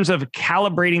in terms of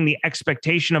calibrating the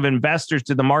expectation of investors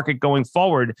to the market going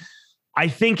forward, I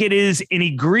think it is an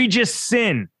egregious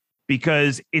sin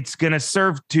because it's going to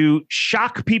serve to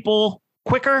shock people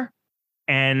quicker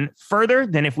and further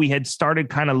than if we had started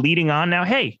kind of leading on. Now,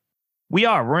 hey,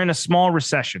 we're in a small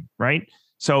recession, right?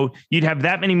 So you'd have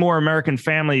that many more American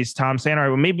families, Tom, saying, all right,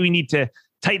 well, maybe we need to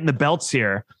tighten the belts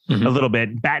here a little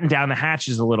bit, batten down the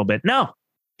hatches a little bit. No,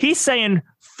 he's saying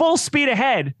full speed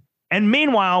ahead. And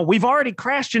meanwhile, we've already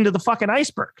crashed into the fucking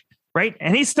iceberg, right?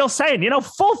 And he's still saying,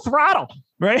 full throttle,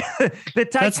 right?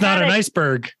 That's not an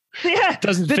iceberg. Yeah. It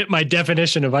doesn't fit my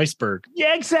definition of iceberg.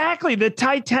 Yeah, exactly. The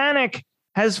Titanic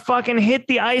has fucking hit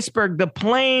the iceberg. The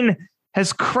plane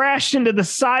has crashed into the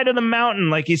side of the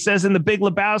mountain, like he says in The Big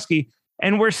Lebowski.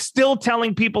 And we're still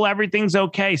telling people everything's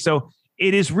okay. So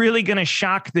it is really going to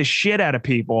shock the shit out of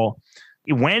people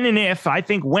when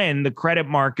the credit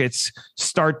markets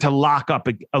start to lock up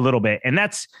a little bit. And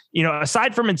that's,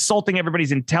 aside from insulting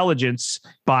everybody's intelligence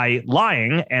by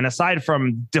lying, and aside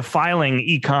from defiling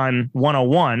Econ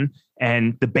 101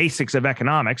 and the basics of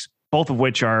economics, both of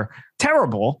which are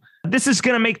terrible, this is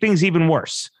going to make things even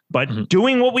worse. But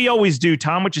doing what we always do,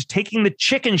 Tom, which is taking the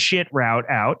chicken shit route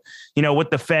out, with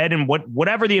the Fed and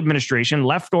whatever the administration,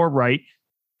 left or right,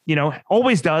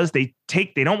 always does. They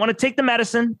don't want to take the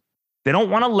medicine. They don't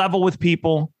want to level with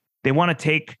people. They want to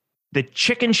take the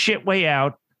chicken shit way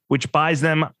out, which buys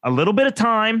them a little bit of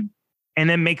time and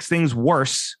then makes things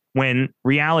worse when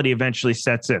reality eventually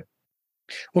sets in.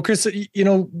 Well, Chris,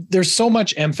 there's so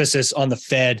much emphasis on the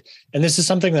Fed, and this is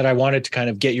something that I wanted to kind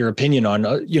of get your opinion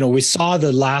on. We saw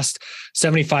the last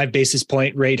 75 basis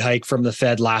point rate hike from the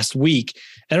Fed last week,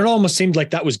 and it almost seemed like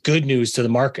that was good news to the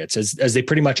markets as they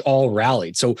pretty much all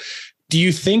rallied. So do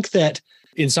you think that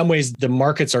in some ways the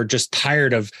markets are just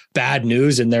tired of bad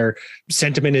news and their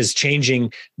sentiment is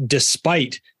changing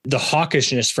despite the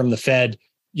hawkishness from the Fed,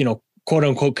 quote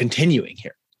unquote, continuing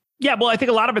here? Yeah, well, I think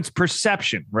a lot of it's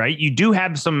perception, right? You do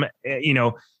have some,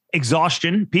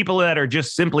 exhaustion, people that are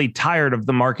just simply tired of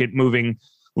the market moving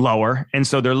lower. And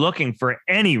so they're looking for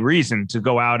any reason to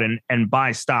go out and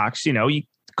buy stocks. You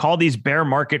call these bear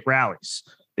market rallies.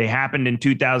 They happened in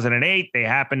 2008. They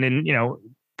happened in,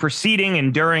 preceding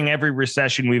and during every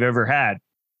recession we've ever had.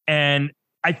 And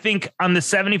I think on the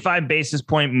 75 basis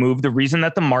point move, the reason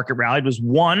that the market rallied was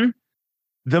one,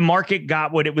 the market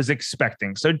got what it was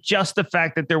expecting. So just the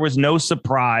fact that there was no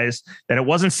surprise, that it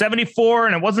wasn't 74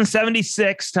 and it wasn't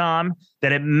 76, Tom,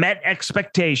 that it met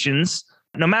expectations,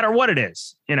 no matter what it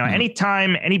is.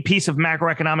 Anytime any piece of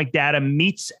macroeconomic data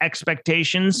meets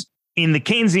expectations in the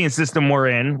Keynesian system we're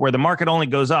in, where the market only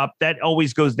goes up, that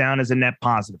always goes down as a net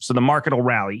positive. So the market will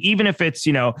rally, even if it's,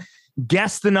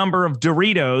 guess the number of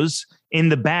Doritos in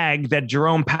the bag that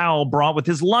Jerome Powell brought with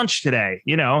his lunch today.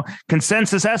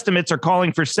 Consensus estimates are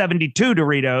calling for 72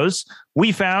 Doritos.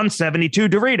 We found 72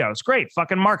 Doritos. Great.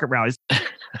 Fucking market rallies.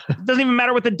 It doesn't even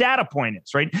matter what the data point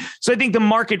is, right? So I think the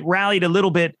market rallied a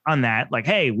little bit on that. Like,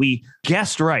 hey, we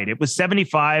guessed right. It was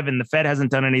 75 and the Fed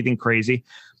hasn't done anything crazy.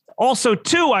 Also,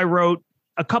 too, I wrote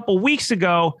a couple weeks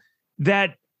ago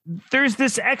that there's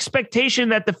this expectation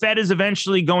that the Fed is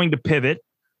eventually going to pivot,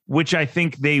 which I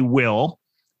think they will.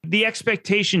 The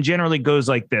expectation generally goes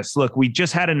like this. Look, we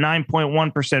just had a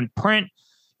 9.1% print.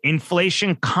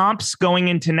 Inflation comps going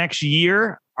into next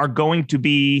year are going to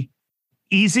be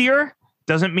easier.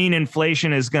 Doesn't mean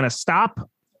inflation is going to stop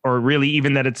or really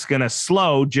even that it's going to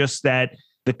slow, just that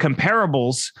the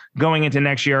comparables going into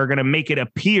next year are going to make it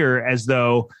appear as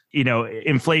though,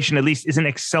 inflation at least isn't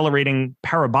accelerating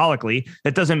parabolically.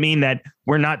 That doesn't mean that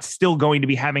we're not still going to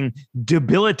be having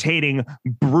debilitating,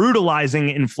 brutalizing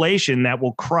inflation that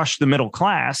will crush the middle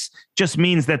class. Just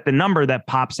means that the number that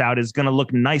pops out is going to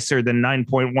look nicer than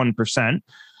 9.1%.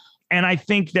 And I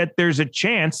think that there's a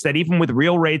chance that even with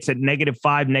real rates at -5%,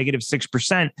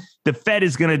 -6%, the Fed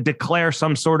is going to declare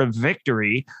some sort of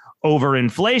victory over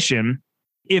inflation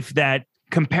if that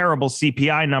comparable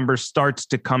CPI number starts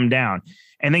to come down.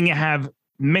 And then you have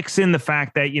mix in the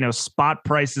fact that, spot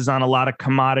prices on a lot of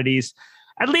commodities,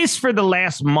 at least for the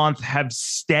last month, have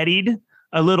steadied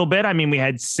a little bit. I mean, we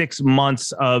had 6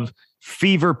 months of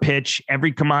fever pitch,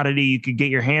 every commodity you could get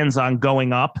your hands on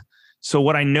going up. So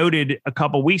what I noted a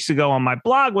couple weeks ago on my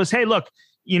blog was, hey, look,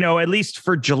 at least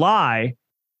for July,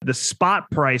 the spot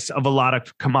price of a lot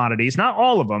of commodities, not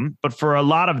all of them, but for a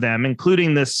lot of them,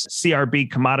 including this CRB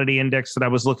commodity index that I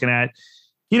was looking at,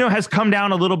 has come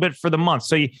down a little bit for the month.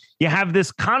 So you have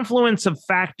this confluence of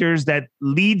factors that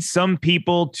lead some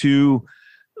people to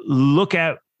look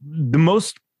at the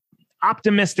most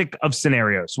optimistic of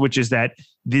scenarios, which is that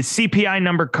the CPI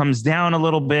number comes down a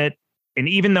little bit. And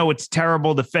even though it's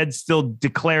terrible, the Fed still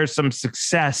declares some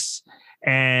success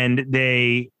and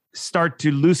they start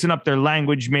to loosen up their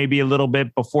language maybe a little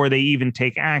bit before they even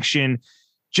take action,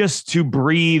 just to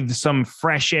breathe some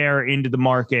fresh air into the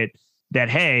market that,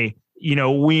 hey,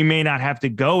 we may not have to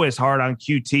go as hard on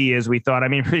QT as we thought. I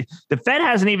mean, the Fed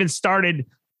hasn't even started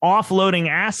offloading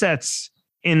assets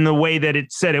in the way that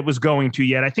it said it was going to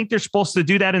yet. I think they're supposed to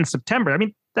do that in September. I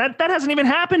mean, that hasn't even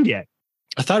happened yet.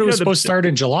 I thought it was supposed to start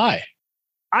in July.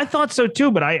 I thought so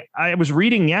too, but I was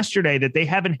reading yesterday that they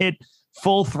haven't hit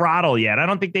full throttle yet. I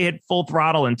don't think they hit full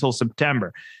throttle until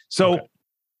September. So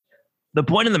The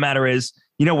point of the matter is,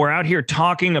 we're out here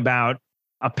talking about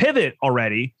a pivot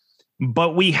already,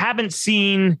 but we haven't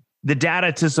seen the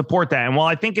data to support that. And while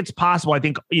I think it's possible, I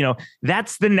think,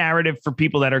 that's the narrative for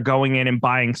people that are going in and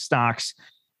buying stocks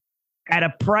at a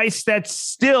price that's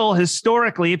still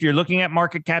historically, if you're looking at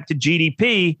market cap to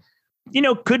GDP,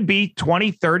 could be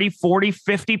 20, 30, 40,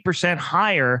 50%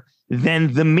 higher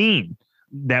than the mean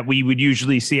that we would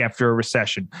usually see after a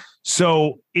recession.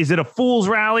 So is it a fool's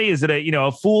rally? Is it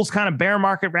a fool's kind of bear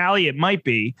market rally? It might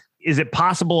be. Is it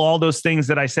possible all those things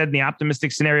that I said in the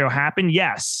optimistic scenario happen?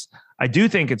 Yes, I do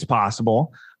think it's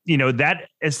possible. That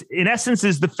is, in essence,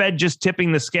 is the Fed just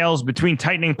tipping the scales between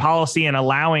tightening policy and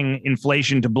allowing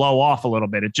inflation to blow off a little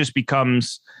bit. It just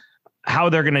becomes how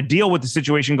they're going to deal with the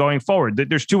situation going forward.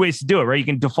 There's two ways to do it, right? You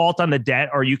can default on the debt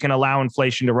or you can allow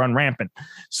inflation to run rampant.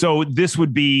 So this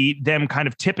would be them kind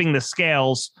of tipping the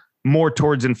scales more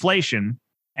towards inflation.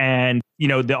 And,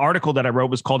 the article that I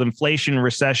wrote was called Inflation,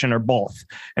 Recession, or Both.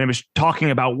 And it was talking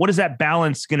about what is that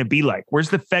balance going to be like? Where's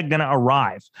the Fed going to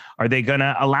arrive? Are they going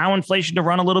to allow inflation to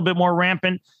run a little bit more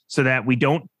rampant so that we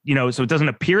don't, so it doesn't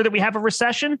appear that we have a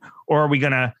recession? Or are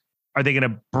they going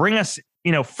to bring us,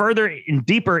 further and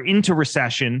deeper into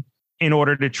recession in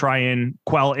order to try and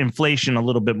quell inflation a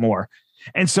little bit more?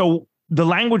 And so the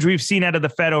language we've seen out of the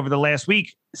Fed over the last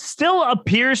week still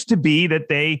appears to be that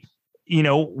they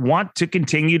want to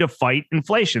continue to fight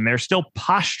inflation. They're still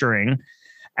posturing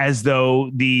as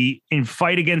though the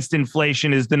fight against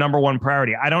inflation is the number one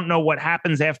priority. I don't know what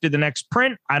happens after the next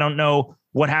print. I don't know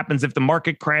what happens if the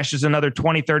market crashes another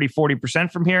 20, 30,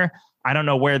 40% from here. I don't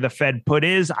know where the Fed put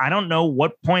is. I don't know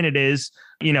what point it is,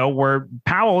 where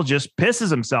Powell just pisses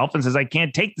himself and says, I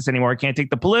can't take this anymore. I can't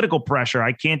take the political pressure.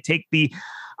 I can't take the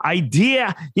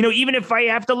idea, even if I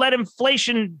have to let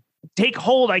inflation take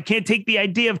hold, I can't take the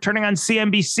idea of turning on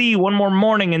CNBC one more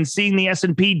morning and seeing the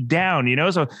S&P down,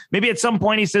 So maybe at some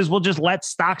point he says, we'll just let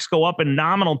stocks go up in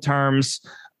nominal terms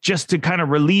just to kind of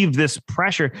relieve this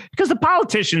pressure, because the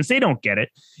politicians, they don't get it.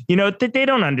 They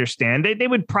don't understand. They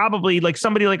would probably, like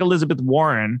somebody like Elizabeth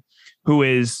Warren, who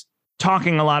is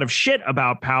talking a lot of shit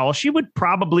about Powell, she would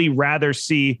probably rather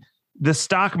see the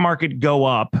stock market go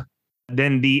up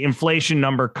than the inflation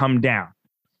number come down.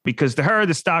 Because to her,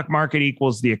 the stock market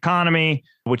equals the economy,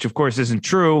 which of course isn't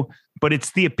true, but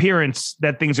it's the appearance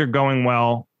that things are going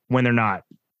well when they're not.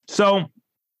 So,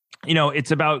 it's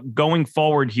about going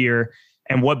forward here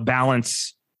and what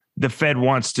balance the Fed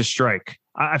wants to strike.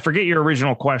 I forget your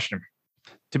original question,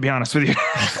 to be honest with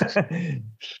you.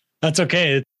 That's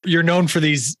okay. You're known for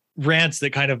these rants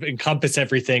that kind of encompass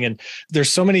everything. And there's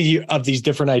so many of these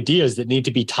different ideas that need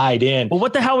to be tied in. Well,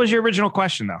 what the hell was your original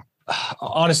question, though?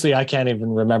 Honestly, I can't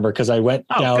even remember because I went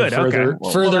down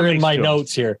further in my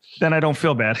notes here. Then I don't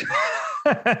feel bad.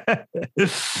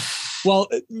 Well,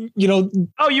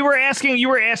 Oh, you were asking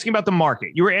about the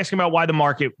market. You were asking about why the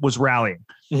market was rallying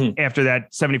after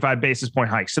that 75 basis point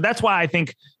hike. So that's why I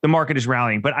think the market is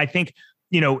rallying. But I think,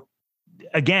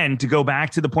 again, to go back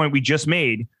to the point we just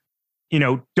made,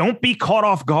 don't be caught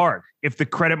off guard if the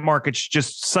credit markets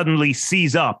just suddenly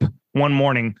seize up one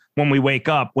morning when we wake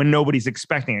up, when nobody's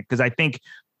expecting it. Because I think,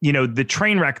 the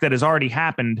train wreck that has already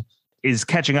happened is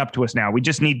catching up to us now. We're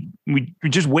just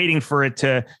waiting for it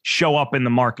to show up in the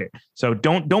market. So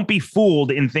don't be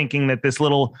fooled in thinking that this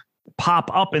little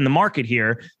pop up in the market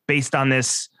here based on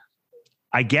this,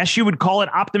 I guess you would call it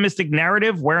optimistic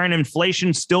narrative, wherein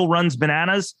inflation still runs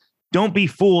bananas. Don't be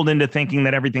fooled into thinking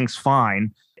that everything's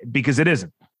fine, because it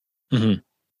isn't. Mm-hmm.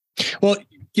 Well,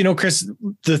 Chris,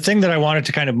 the thing that I wanted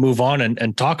to kind of move on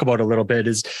and talk about a little bit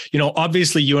is,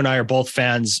 obviously you and I are both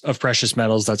fans of precious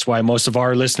metals. That's why most of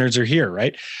our listeners are here,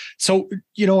 right? So,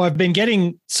 I've been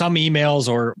getting some emails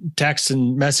or texts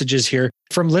and messages here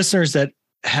from listeners that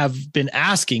have been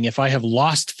asking if I have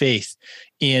lost faith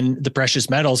in the precious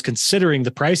metals, considering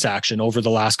the price action over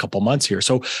the last couple of months here.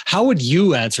 So how would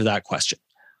you answer that question?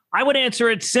 I would answer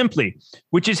it simply,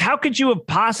 which is how could you have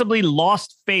possibly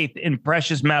lost faith in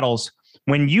precious metals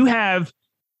when you have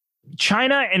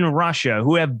China and Russia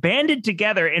who have banded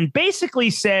together and basically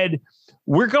said,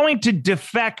 we're going to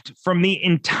defect from the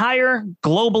entire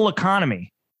global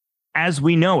economy as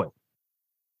we know it.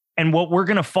 And what we're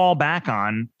going to fall back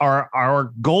on are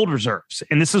our gold reserves.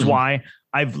 And this is why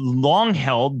I've long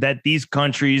held that these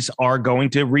countries are going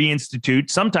to reinstitute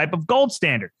some type of gold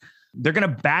standard. They're going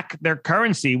to back their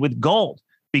currency with gold,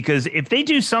 because if they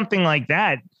do something like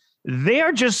that, they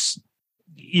are just,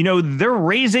 they're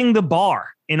raising the bar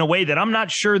in a way that I'm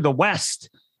not sure the West,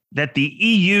 that the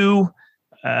EU,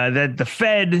 that the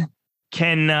Fed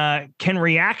can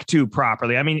react to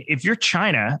properly. I mean, if you're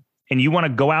China and you want to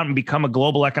go out and become a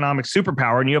global economic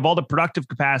superpower and you have all the productive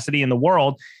capacity in the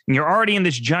world and you're already in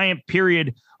this giant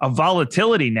period of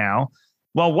volatility now,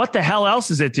 well, what the hell else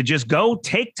is it to just go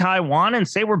take Taiwan and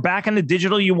say we're back in the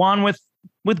digital yuan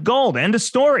with gold? End of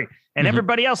story. And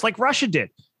everybody else, like Russia did,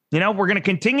 we're going to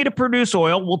continue to produce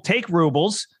oil. We'll take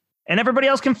rubles and everybody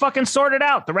else can fucking sort it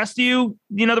out. The rest of you,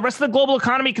 the rest of the global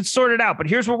economy can sort it out. But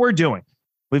here's what we're doing.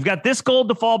 We've got this gold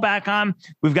to fall back on.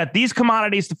 We've got these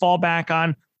commodities to fall back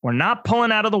on. We're not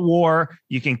pulling out of the war.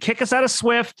 You can kick us out of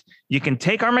SWIFT. You can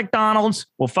take our McDonald's.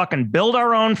 We'll fucking build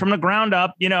our own from the ground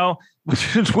up,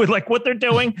 with like what they're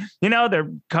doing. They're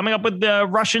coming up with the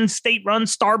Russian state-run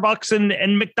Starbucks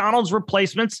and McDonald's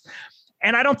replacements.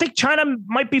 And I don't think China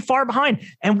might be far behind.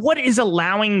 And what is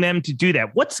allowing them to do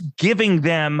that? What's giving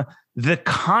them the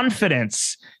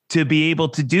confidence to be able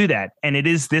to do that? And it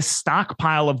is this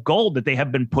stockpile of gold that they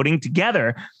have been putting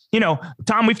together.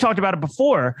 Tom, we've talked about it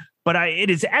before, but it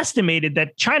is estimated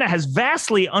that China has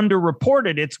vastly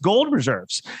underreported its gold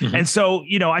reserves. And so,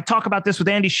 I talk about this with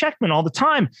Andy Schectman all the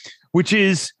time, which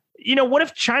is, what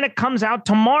if China comes out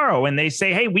tomorrow and they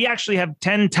say, hey, we actually have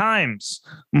 10 times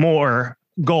more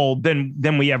gold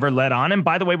than we ever let on. And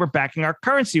by the way, we're backing our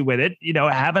currency with it.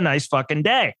 Have a nice fucking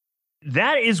day.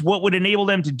 That is what would enable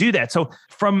them to do that. So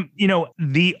from,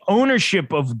 the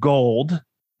ownership of gold,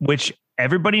 which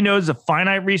everybody knows a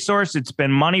finite resource. It's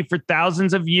been money for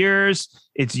thousands of years.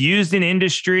 It's used in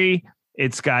industry.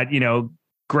 It's got,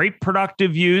 great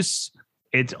productive use.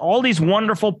 It's all these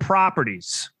wonderful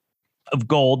properties of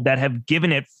gold that have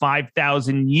given it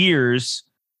 5,000 years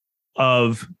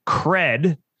of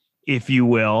cred, if you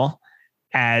will,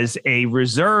 as a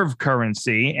reserve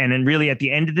currency. And then really at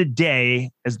the end of the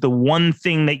day, as the one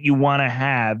thing that you want to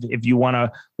have, if you want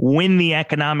to win the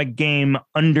economic game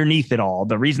underneath it all,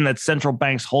 the reason that central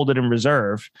banks hold it in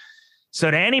reserve. So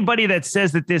to anybody that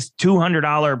says that this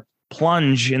 $200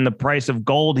 plunge in the price of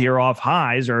gold here off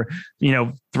highs, or,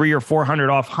 $300 or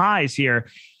 $400 off highs here,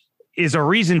 is a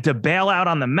reason to bail out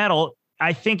on the metal,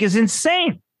 I think is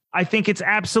insane. I think it's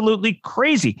absolutely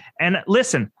crazy. And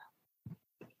listen,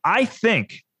 I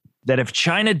think that if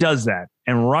China does that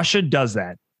and Russia does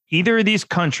that, either of these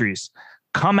countries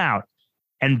come out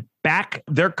and back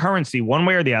their currency one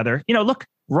way or the other. Look,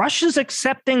 Russia's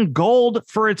accepting gold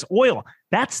for its oil.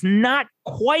 That's not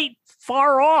quite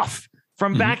far off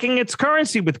from backing its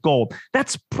currency with gold.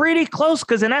 That's pretty close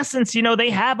because in essence, they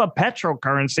have a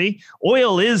petrocurrency.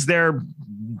 Oil is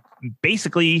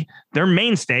basically their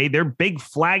mainstay, their big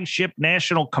flagship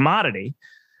national commodity,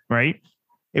 right?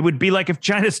 It would be like if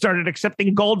China started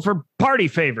accepting gold for party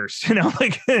favors,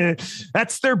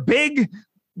 that's their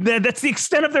that's the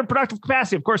extent of their productive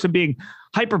capacity. Of course, I'm being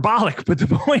hyperbolic, but the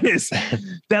point is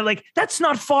that that's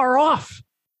not far off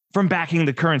from backing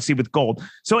the currency with gold.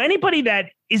 So anybody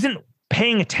that isn't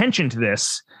paying attention to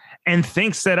this and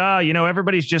thinks that,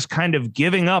 everybody's just kind of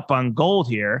giving up on gold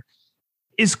here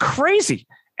is crazy.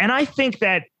 And I think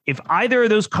that if either of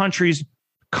those countries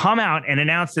come out and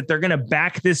announce that they're going to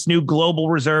back this new global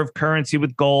reserve currency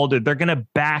with gold, or they're going to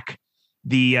back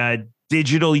the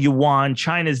digital yuan,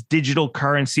 China's digital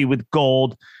currency with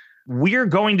gold, we're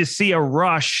going to see a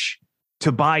rush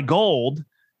to buy gold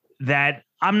that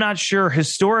I'm not sure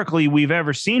historically we've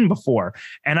ever seen before.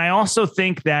 And I also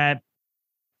think that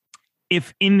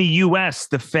if in the US,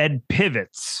 the Fed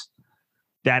pivots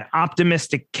that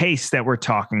optimistic case that we're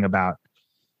talking about,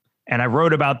 and I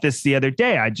wrote about this the other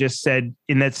day. I just said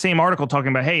in that same article talking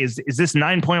about, hey, is this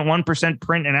 9.1%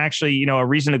 print and actually, a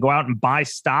reason to go out and buy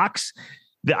stocks?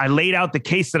 I laid out the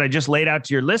case that I just laid out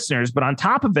to your listeners. But on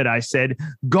top of it, I said,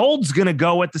 gold's going to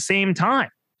go at the same time.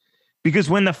 Because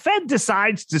when the Fed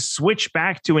decides to switch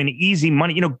back to an easy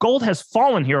money, gold has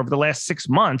fallen here over the last 6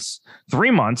 months,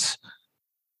 3 months,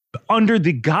 under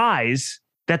the guise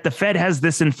that the Fed has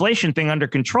this inflation thing under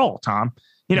control, Tom.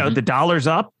 The dollar's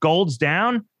up, gold's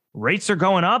down. Rates are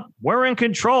going up. We're in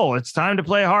control. It's time to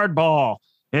play hardball.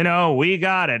 We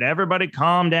got it. Everybody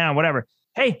calm down, whatever.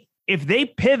 hey, if they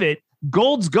pivot,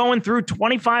 gold's going through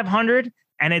 2,500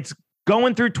 and it's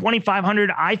going through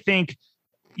 2,500, I think,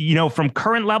 from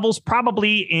current levels,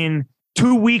 probably in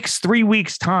 2 weeks, 3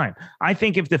 weeks time. I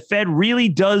think if the Fed really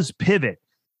does pivot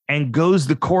and goes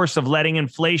the course of letting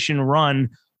inflation run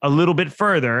a little bit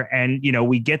further, and,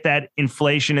 we get that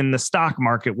inflation in the stock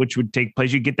market, which would take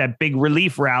place, you get that big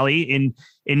relief rally in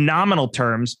nominal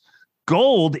terms,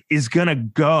 gold is going to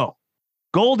go.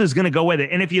 Gold is going to go with it.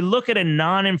 And if you look at a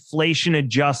non-inflation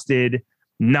adjusted,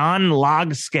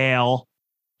 non-log scale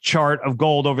chart of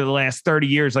gold over the last 30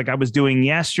 years, like I was doing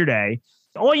yesterday,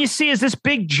 all you see is this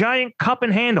big giant cup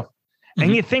and handle.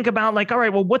 And you think about all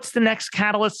right, well, what's the next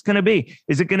catalyst going to be?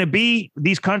 Is it going to be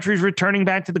these countries returning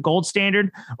back to the gold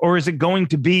standard, or is it going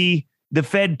to be the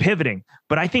Fed pivoting?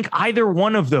 But I think either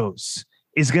one of those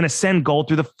is going to send gold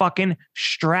through the fucking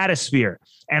stratosphere.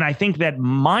 And I think that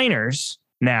miners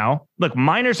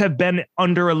have been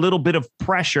under a little bit of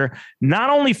pressure, not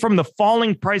only from the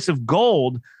falling price of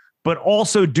gold, but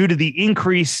also due to the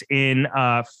increase in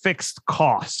fixed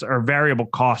costs, or variable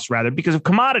costs rather, because of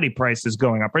commodity prices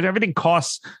going up. Right? Everything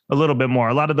costs a little bit more.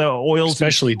 A lot of the oils,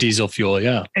 especially diesel fuel.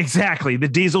 Yeah, exactly. The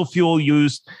diesel fuel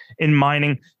used in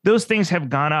mining, those things have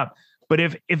gone up. But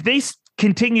if they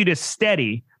continue to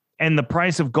steady and the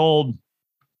price of gold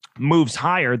moves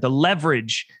higher, the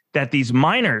leverage that these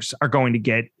miners are going to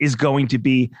get is going to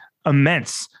be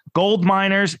immense. Gold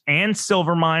miners and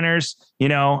silver miners.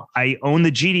 I own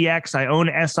the GDX. I own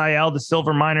SIL, the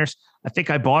silver miners. I think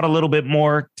I bought a little bit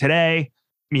more today.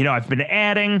 I've been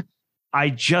adding. I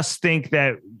just think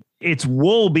that it's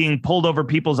wool being pulled over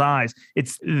people's eyes.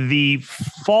 It's the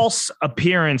false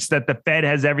appearance that the Fed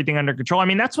has everything under control. I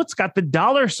mean, that's what's got the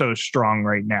dollar so strong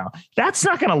right now. That's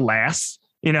not going to last.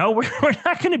 We're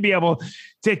not going to be able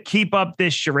to keep up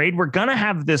this charade. We're going to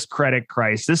have this credit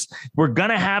crisis. We're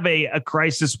going to have a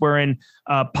crisis wherein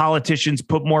politicians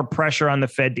put more pressure on the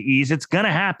Fed to ease. It's going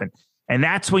to happen. And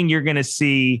that's when you're going to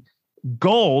see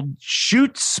gold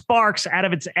shoot sparks out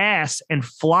of its ass and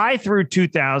fly through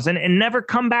 2000 and never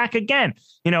come back again.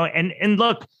 And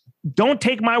look, don't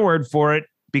take my word for it,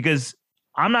 because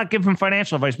I'm not giving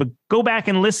financial advice, but go back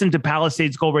and listen to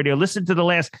Palisades Gold Radio. Listen to the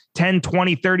last 10,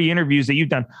 20, 30 interviews that you've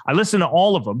done. I listen to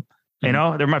all of them.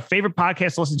 They're my favorite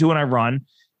podcasts to listen to when I run.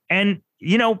 And,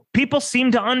 people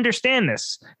seem to understand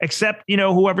this, except,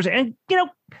 whoever's, and,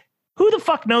 who the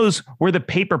fuck knows where the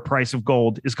paper price of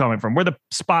gold is coming from, where the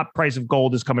spot price of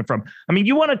gold is coming from. I mean,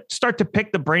 you want to start to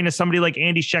pick the brain of somebody like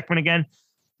Andy Schectman again,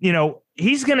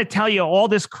 he's going to tell you all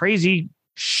this crazy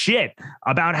shit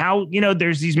about how,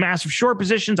 there's these massive short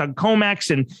positions on COMEX,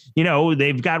 and,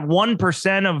 they've got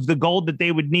 1% of the gold that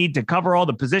they would need to cover all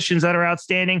the positions that are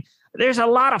outstanding. There's a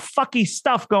lot of fucky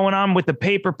stuff going on with the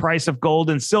paper price of gold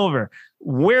and silver.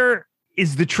 Where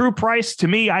is the true price? To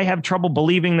me, I have trouble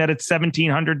believing that it's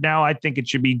 1,700 now. I think it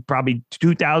should be probably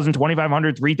 2,000,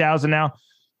 2,500, 3,000 now.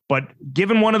 But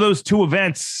given one of those two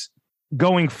events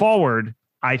going forward,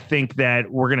 I think that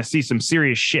we're going to see some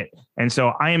serious shit. And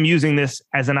so I am using this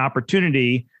as an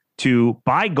opportunity to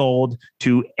buy gold,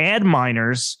 to add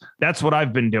miners. That's what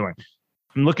I've been doing.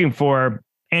 I'm looking for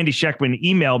Andy Schectman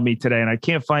emailed me today, and I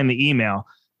can't find the email,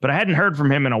 but I hadn't heard from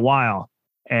him in a while.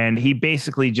 And he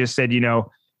basically just said,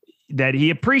 that he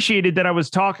appreciated that I was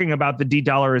talking about the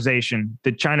de-dollarization,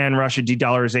 the China and Russia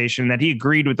de-dollarization, that he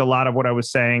agreed with a lot of what I was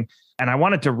saying. And I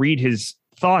wanted to read his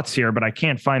thoughts here, but I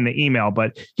can't find the email.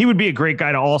 But he would be a great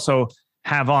guy to also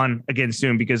have on again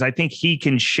soon, because I think he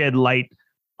can shed light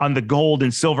on the gold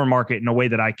and silver market in a way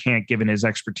that I can't, given his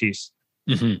expertise.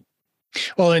 Mm-hmm.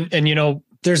 Well, and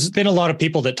there's been a lot of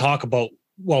people that talk about,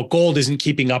 well, gold isn't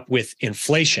keeping up with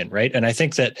inflation, right? And I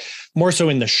think that more so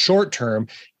in the short term,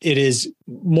 it is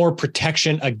more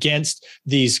protection against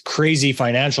these crazy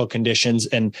financial conditions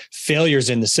and failures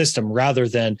in the system, rather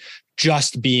than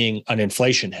just being an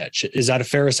inflation hedge. Is that a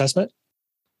fair assessment?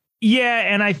 Yeah,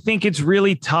 and I think it's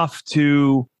really tough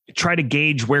to try to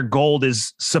gauge where gold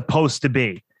is supposed to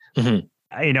be. Mm-hmm.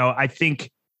 I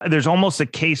think there's almost a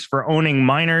case for owning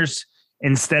miners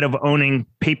instead of owning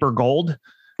paper gold,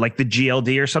 like the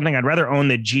GLD or something. I'd rather own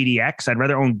the GDX. I'd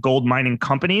rather own gold mining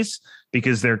companies,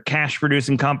 because they're cash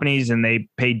producing companies and they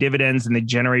pay dividends and they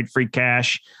generate free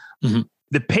cash. Mm-hmm.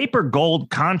 The paper gold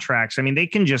contracts, I mean, they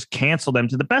can just cancel them.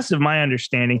 To the best of my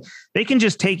understanding, they can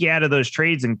just take you out of those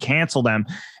trades and cancel them.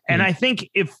 And I think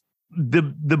if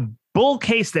the bull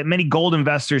case that many gold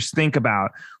investors think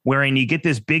about, wherein you get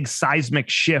this big seismic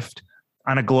shift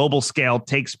on a global scale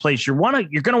takes place, you're going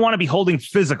to want to be holding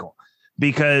physical,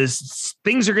 because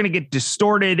things are going to get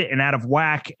distorted and out of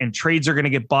whack, and trades are going to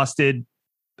get busted.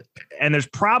 And there's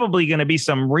probably going to be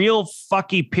some real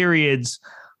fucky periods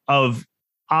of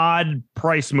odd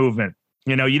price movement.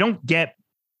 You know, you don't get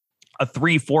a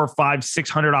 $300, $400, $500,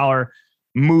 $600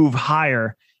 move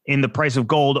higher in the price of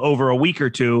gold over a week or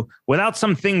two without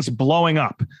some things blowing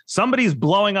up. Somebody's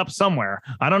blowing up somewhere.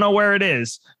 I don't know where it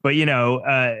is, but you know,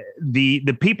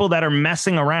 the people that are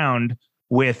messing around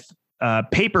with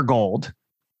paper gold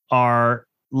are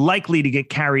likely to get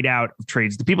carried out of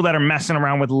trades. The people that are messing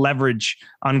around with leverage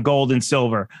on gold and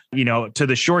silver, you know, to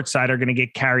the short side are going to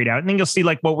get carried out. And then you'll see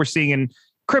like what we're seeing in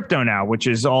crypto now, which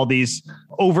is all these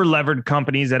over levered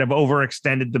companies that have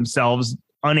overextended themselves,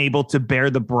 unable to bear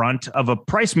the brunt of a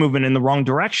price movement in the wrong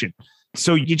direction.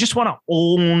 So you just want to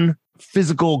own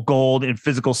physical gold and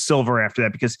physical silver after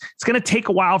that, because it's going to take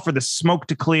a while for the smoke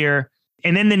to clear.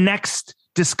 And then the next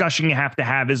discussion you have to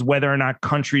have is whether or not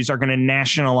countries are going to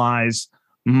nationalize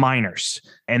miners.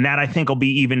 And that I think will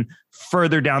be even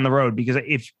further down the road, because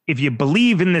if you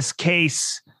believe in this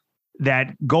case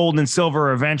that gold and silver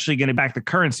are eventually going to back the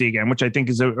currency again, which I think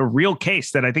is a real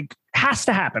case that I think has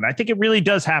to happen. I think it really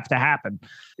does have to happen.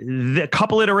 The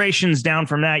couple iterations down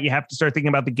from that, you have to start thinking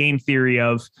about the game theory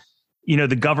of, you know,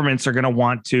 the governments are going to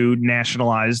want to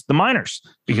nationalize the miners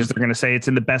because they're going to say it's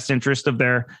in the best interest of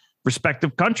their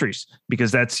respective countries,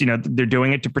 because that's, you know, they're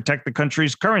doing it to protect the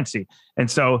country's currency. And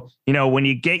so, you know, when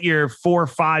you get your 4,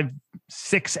 5,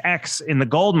 6x in the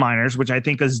gold miners, which I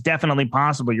think is definitely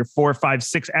possible, your 4, 5,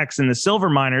 6x in the silver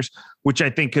miners, which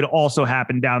I think could also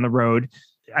happen down the road.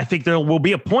 I think there will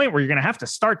be a point where you're going to have to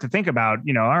start to think about,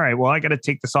 you know, all right, well, I got to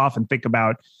take this off and think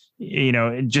about, you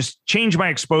know, just change my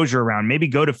exposure around, maybe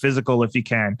go to physical if you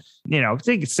can, you know,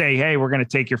 they could say, hey, we're going to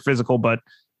take your physical, but,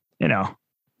 you know,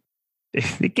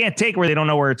 they can't take where they don't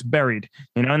know where it's buried,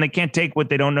 you know, and they can't take what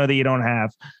they don't know that you don't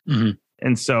have. Mm-hmm.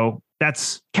 And so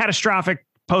that's catastrophic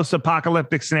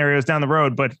post-apocalyptic scenarios down the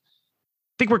road. But I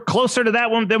think we're closer to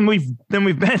that one than we've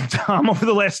been, Tom, over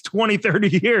the last 20,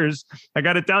 30 years. I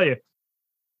got to tell you.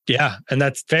 Yeah. And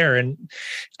that's fair. And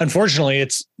unfortunately,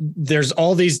 there's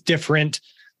all these different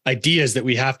ideas that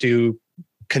we have to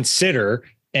consider,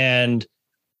 and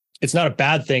it's not a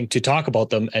bad thing to talk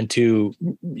about them and to,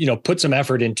 you know, put some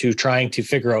effort into trying to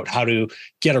figure out how to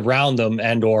get around them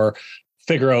and or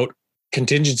figure out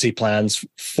contingency plans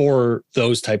for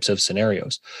those types of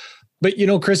scenarios. But, you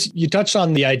know, Chris, you touched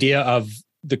on the idea of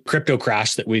the crypto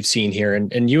crash that we've seen here.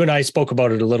 And you and I spoke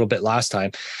about it a little bit last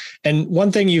time. And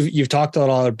one thing you've talked a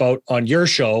lot about on your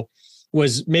show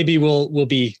was maybe we'll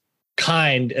be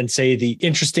kind and say the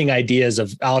interesting ideas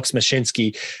of Alex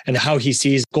Mashinsky and how he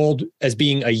sees gold as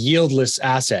being a yieldless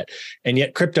asset, and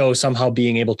yet crypto somehow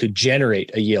being able to generate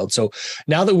a yield. So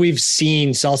now that we've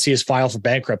seen Celsius file for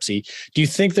bankruptcy, do you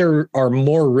think there are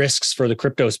more risks for the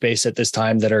crypto space at this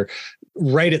time that are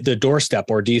right at the doorstep?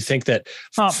 Or do you think that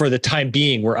for the time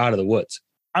being, we're out of the woods?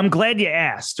 I'm glad you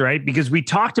asked, right? Because we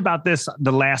talked about this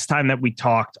the last time that we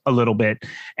talked a little bit.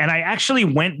 And I actually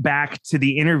went back to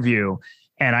the interview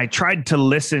and I tried to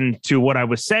listen to what I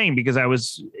was saying, because I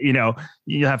was, you know,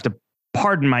 you have to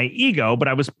pardon my ego, but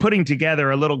I was putting together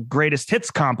a little greatest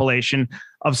hits compilation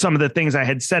of some of the things I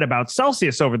had said about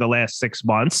Celsius over the last 6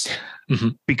 months,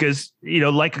 because, you know,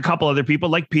 like a couple other people,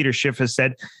 like Peter Schiff has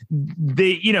said,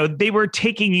 they were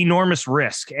taking enormous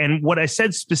risk. And what I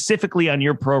said specifically on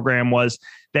your program was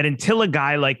that until a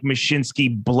guy like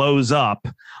Mashinsky blows up,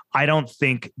 I don't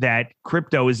think that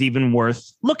crypto is even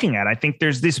worth looking at. I think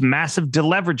there's this massive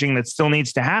deleveraging that still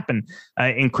needs to happen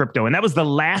in crypto. And that was the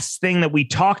last thing that we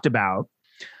talked about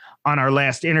on our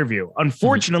last interview.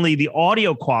 Unfortunately, the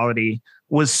audio quality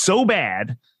was so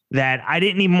bad that I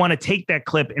didn't even want to take that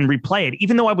clip and replay it,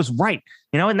 even though I was right,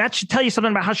 you know, and that should tell you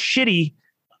something about how shitty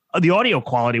the audio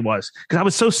quality was, because I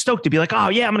was so stoked to be like, oh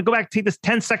yeah, I'm going to go back, take this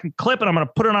 10-second clip and I'm going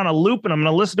to put it on a loop and I'm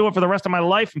going to listen to it for the rest of my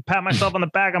life and pat myself on the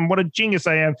back. What a genius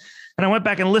I am. And I went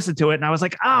back and listened to it and I was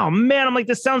like, oh man, I'm like,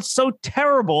 this sounds so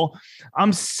terrible.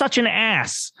 I'm such an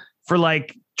ass for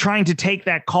like trying to take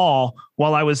that call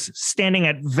while I was standing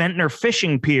at Ventnor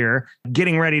Fishing Pier,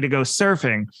 getting ready to go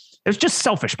surfing. It was just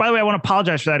selfish. By the way, I want to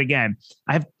apologize for that again.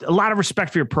 I have a lot of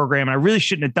respect for your program and I really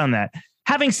shouldn't have done that.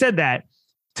 Having said that,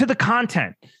 to the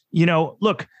content, you know,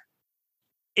 look,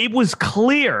 it was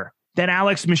clear that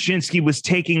Alex Mashinsky was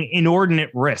taking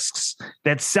inordinate risks,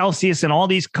 that Celsius and all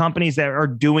these companies that are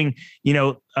doing, you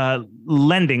know,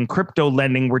 lending, crypto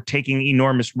lending, were taking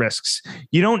enormous risks.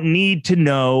 You don't need to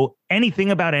know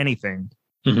anything about anything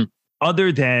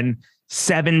other than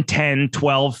 7, 10,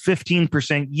 12,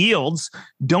 15% yields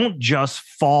don't just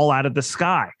fall out of the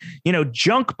sky. You know,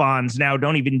 junk bonds now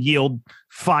don't even yield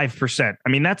 5%. I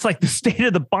mean, that's like the state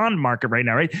of the bond market right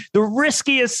now, right? The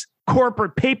riskiest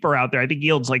corporate paper out there, I think,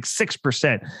 yields like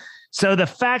 6%. So the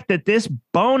fact that this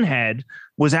bonehead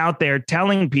was out there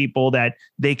telling people that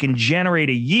they can generate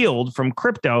a yield from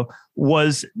crypto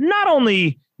was not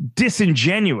only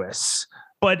disingenuous,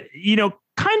 but,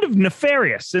 kind of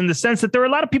nefarious in the sense that there are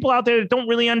a lot of people out there that don't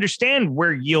really understand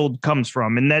where yield comes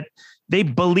from, and that they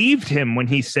believed him when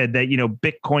he said that,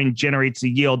 Bitcoin generates a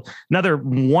yield. Another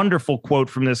wonderful quote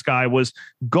from this guy was,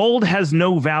 "Gold has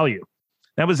no value."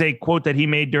 That was a quote that he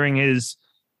made during his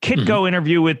Kitco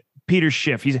interview with Peter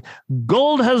Schiff. He said,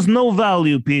 "Gold has no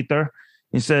value, Peter."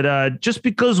 He said, "Just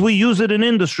because we use it in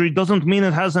industry doesn't mean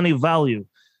it has any value."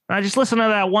 And I just listened to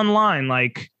that one line,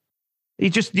 like, he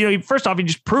just, first off, he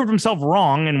just proved himself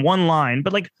wrong in one line.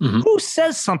 But who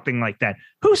says something like that?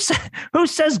 Who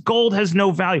says gold has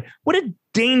no value? What a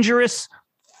dangerous,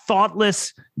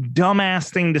 thoughtless,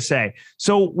 dumbass thing to say.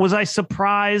 So was I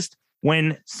surprised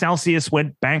when Celsius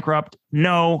went bankrupt?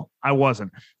 No, I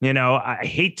wasn't. I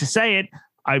hate to say it.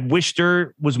 I wish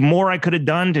there was more I could have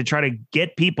done to try to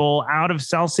get people out of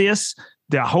Celsius.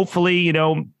 To hopefully,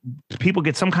 people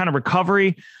get some kind of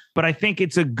recovery. But I think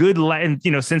it's a good,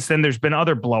 since then there's been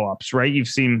other blowups, right? You've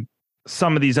seen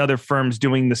some of these other firms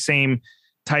doing the same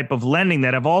type of lending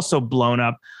that have also blown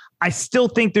up. I still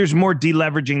think there's more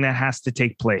deleveraging that has to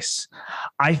take place.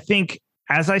 I think,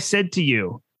 as I said to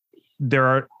you,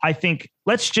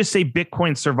 let's just say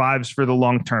Bitcoin survives for the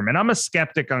long term. And I'm a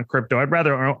skeptic on crypto. I'd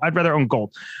rather own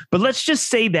gold. But let's just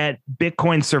say that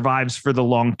Bitcoin survives for the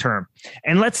long term.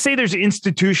 And let's say there's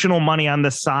institutional money on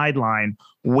the sideline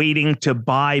waiting to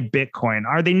buy Bitcoin.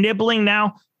 Are they nibbling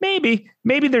now? Maybe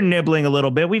they're nibbling a little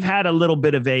bit. We've had a little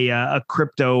bit of a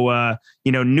crypto,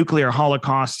 nuclear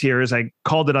holocaust here, as I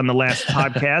called it on the last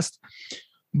podcast.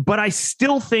 But I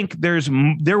still think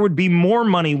there would be more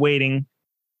money waiting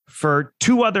for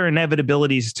two other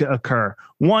inevitabilities to occur.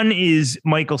 One is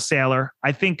Michael Saylor.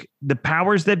 I think the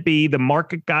powers that be, the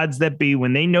market gods that be,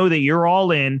 when they know that you're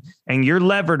all in and you're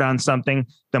levered on something,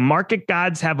 the market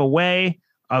gods have a way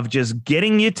of just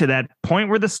getting you to that point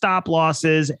where the stop loss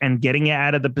is and getting you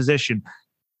out of the position.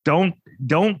 I don't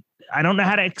know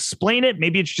how to explain it.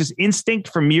 Maybe it's just instinct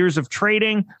from years of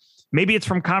trading. Maybe it's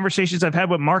from conversations I've had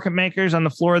with market makers on the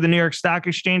floor of the New York Stock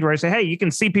Exchange, where I say, hey, you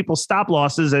can see people's stop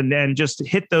losses and just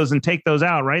hit those and take those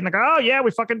out, right? And they go, oh, yeah,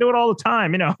 we fucking do it all the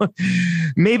time.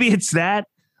 Maybe it's that,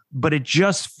 but it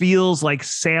just feels like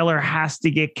Saylor has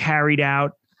to get carried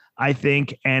out, I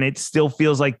think. And it still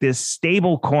feels like this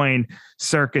stable coin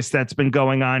circus that's been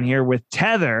going on here with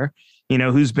Tether,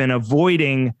 who's been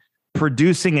avoiding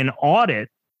producing an audit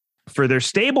for their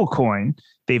stable coin.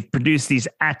 They've produced these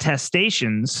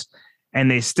attestations, and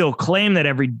they still claim that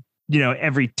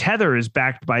every Tether is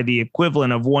backed by the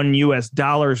equivalent of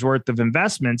 $1 worth of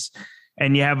investments.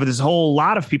 And you have this whole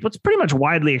lot of people. It's pretty much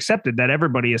widely accepted that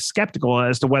everybody is skeptical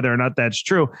as to whether or not that's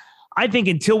true. I think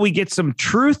until we get some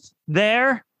truth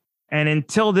there, and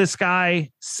until this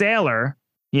guy Saylor,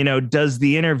 does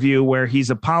the interview where he's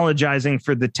apologizing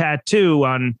for the tattoo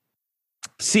on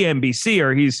CNBC,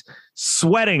 or he's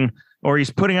sweating, or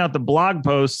he's putting out the blog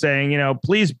post saying,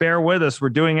 please bear with us. We're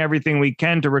doing everything we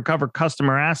can to recover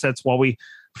customer assets while we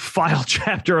file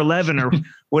Chapter 11 or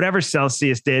whatever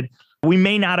Celsius did. We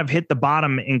may not have hit the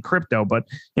bottom in crypto, but,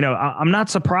 I'm not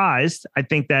surprised. I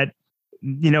think that,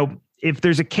 if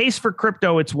there's a case for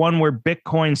crypto, it's one where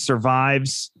Bitcoin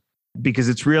survives, because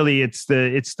it's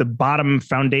the bottom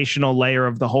foundational layer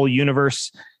of the whole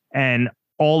universe. And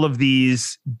all of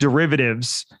these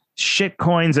derivatives, shit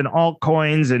coins and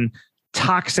altcoins and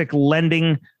toxic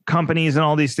lending companies and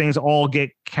all these things all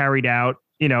get carried out.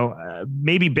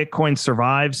 Maybe Bitcoin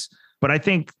survives, but I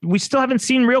think we still haven't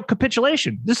seen real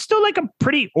capitulation. This is still like a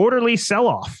pretty orderly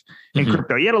sell-off in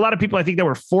crypto. You had a lot of people, I think, that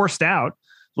were forced out.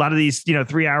 A lot of these,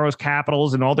 Three Arrows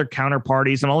Capitals and all their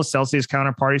counterparties and all the Celsius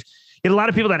counterparties. You had a lot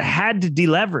of people that had to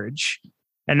deleverage.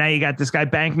 And now you got this guy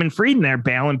Bankman-Fried in there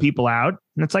bailing people out.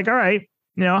 And it's like, all right,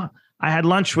 I had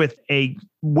lunch with a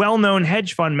well-known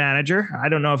hedge fund manager. I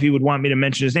don't know if he would want me to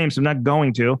mention his name, so I'm not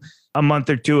going to, a month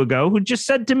or two ago, who just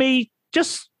said to me,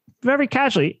 just very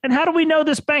casually, and how do we know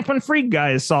this Bankman-Fried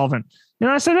guy is solvent?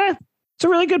 I said, it's a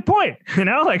really good point. How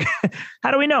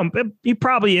do we know? He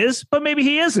probably is, but maybe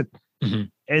he isn't.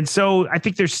 And so I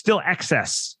think there's still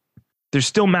excess. There's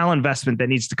still malinvestment that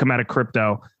needs to come out of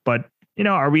crypto. But,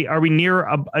 are we near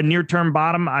a near-term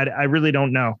bottom? I really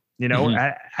don't know.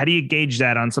 How do you gauge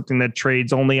that on something that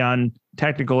trades only on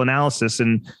technical analysis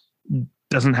and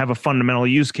doesn't have a fundamental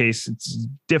use case? It's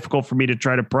difficult for me to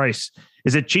try to price.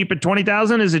 Is it cheap at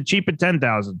 20,000? Is it cheap at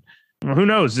 10,000? Well, who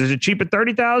knows? Is it cheap at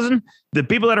 30,000? The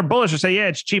people that are bullish will say, yeah,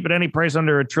 it's cheap at any price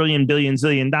under $1 trillion, billion,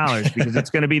 zillion dollars because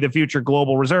it's going to be the future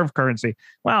global reserve currency.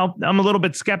 Well, I'm a little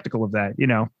bit skeptical of that,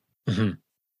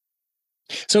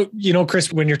 So,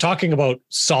 Chris, when you're talking about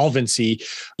solvency,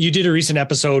 you did a recent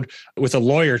episode with a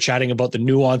lawyer chatting about the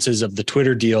nuances of the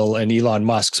Twitter deal and Elon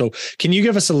Musk. So can you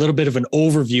give us a little bit of an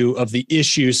overview of the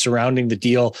issues surrounding the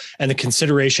deal and the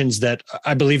considerations that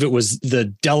I believe it was the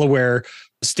Delaware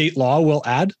state law will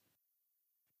add?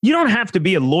 You don't have to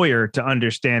be a lawyer to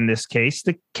understand this case.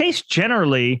 The case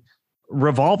generally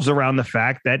revolves around the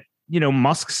fact that,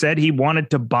 Musk said he wanted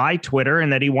to buy Twitter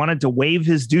and that he wanted to waive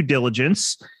his due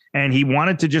diligence. And he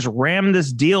wanted to just ram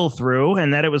this deal through,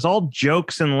 and that it was all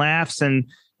jokes and laughs and,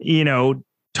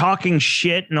 talking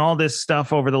shit and all this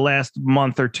stuff over the last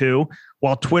month or two,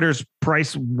 while Twitter's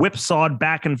price whipsawed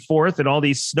back and forth, and all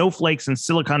these snowflakes in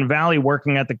Silicon Valley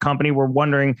working at the company were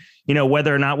wondering,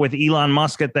 whether or not with Elon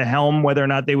Musk at the helm, whether or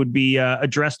not they would be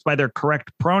addressed by their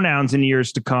correct pronouns in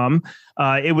years to come.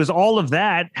 It was all of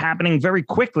that happening very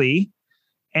quickly.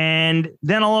 And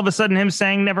then all of a sudden him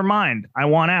saying, never mind, I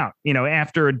want out,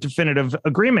 after a definitive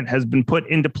agreement has been put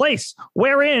into place,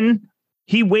 wherein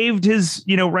he waived his,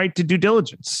 right to due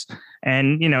diligence.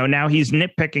 And, now he's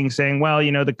nitpicking, saying, well,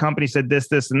 the company said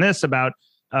this, and this about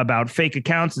fake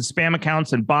accounts and spam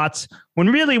accounts and bots, when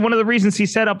really one of the reasons he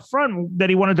said up front that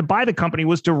he wanted to buy the company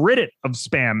was to rid it of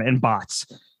spam and bots.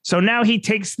 So now he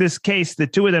takes this case, the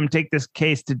two of them take this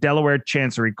case to Delaware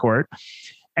Chancery Court.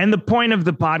 And the point of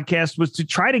the podcast was to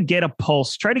try to get a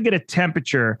pulse, try to get a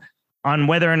temperature on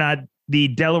whether or not the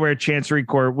Delaware Chancery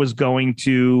Court was going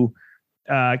to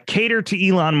cater to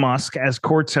Elon Musk, as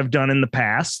courts have done in the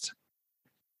past.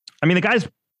 I mean, the guy's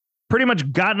pretty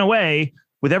much gotten away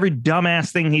with every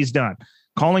dumbass thing he's done.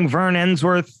 Calling Vern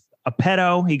Ensworth a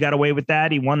pedo, he got away with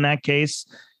that. He won that case.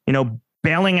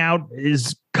 Bailing out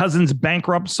his cousin's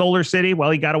bankrupt Solar City, well,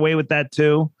 he got away with that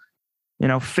too.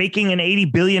 Faking an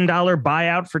 $80 billion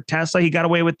buyout for Tesla. He got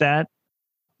away with that.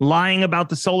 Lying about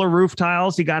the solar roof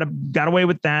tiles. He got away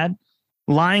with that.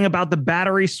 Lying about the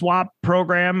battery swap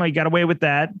program. He got away with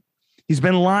that. He's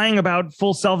been lying about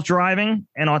full self-driving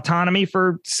and autonomy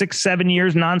for 6-7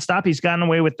 years nonstop. He's gotten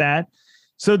away with that.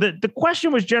 So the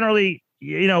question was generally,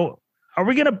 are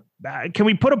we going to, can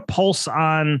we put a pulse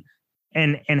on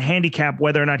and handicap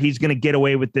whether or not he's going to get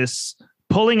away with this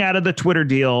pulling out of the Twitter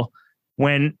deal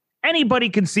when anybody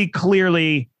can see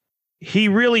clearly he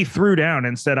really threw down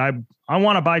and said, I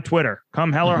want to buy Twitter.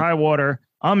 Come hell or high water.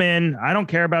 I'm in. I don't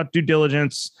care about due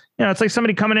diligence. It's like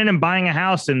somebody coming in and buying a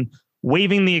house and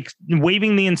waiving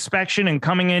the inspection and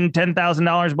coming in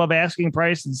 $10,000 above asking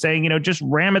price and saying, just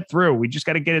ram it through. We just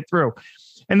got to get it through.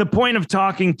 And the point of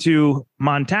talking to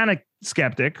Montana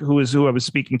Skeptic, who I was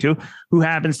speaking to, who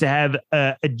happens to have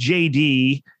a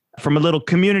JD from a little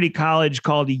community college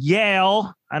called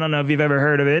Yale. I don't know if you've ever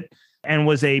heard of it, and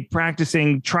was a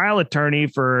practicing trial attorney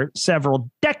for several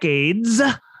decades.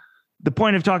 The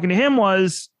point of talking to him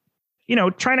was,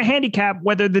 trying to handicap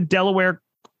whether the Delaware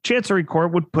Chancery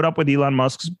Court would put up with Elon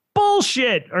Musk's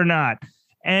bullshit or not.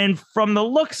 And from the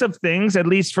looks of things, at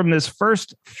least from this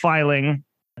first filing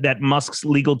that Musk's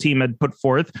legal team had put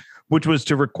forth, which was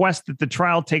to request that the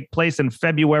trial take place in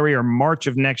February or March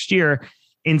of next year,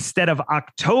 instead of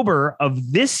October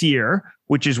of this year,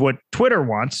 which is what Twitter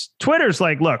wants. Twitter's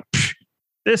like, look,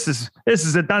 this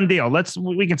is a done deal.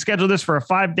 We can schedule this for a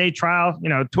 5-day trial.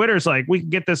 Twitter's like, we can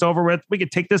get this over with. We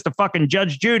could take this to fucking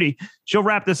Judge Judy. She'll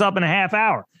wrap this up in a half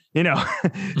hour,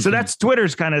 So that's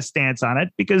Twitter's kind of stance on it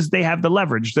because they have the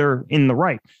leverage. They're in the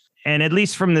right. And at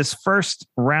least from this first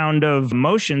round of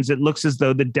motions, it looks as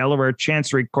though the Delaware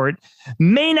Chancery Court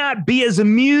may not be as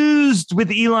amused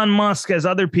with Elon Musk as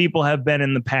other people have been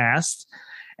in the past.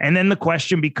 And then the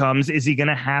question becomes, is he going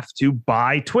to have to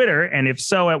buy Twitter? And if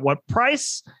so, at what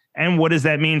price? And what does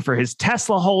that mean for his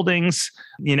Tesla holdings?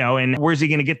 And where's he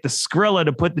going to get the Skrilla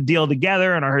to put the deal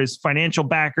together? And are his financial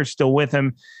backers still with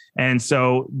him? And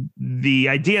so the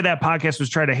idea of that podcast was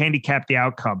try to handicap the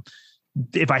outcome.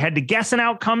 If I had to guess an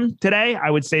outcome today, I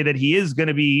would say that he is going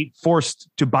to be forced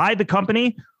to buy the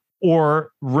company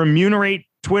or remunerate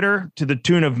Twitter to the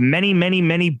tune of many, many,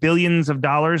 many billions of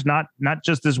dollars, not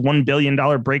just this $1 billion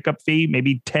breakup fee,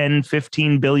 maybe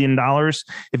 $10-15 billion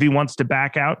if he wants to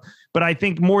back out. But I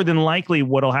think more than likely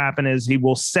what will happen is he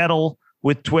will settle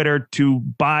with Twitter to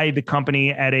buy the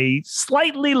company at a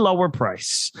slightly lower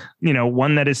price,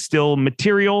 one that is still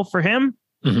material for him.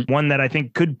 Mm-hmm. One that I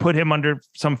think could put him under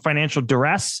some financial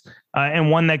duress,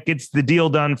 and one that gets the deal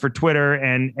done for Twitter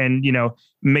and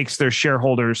makes their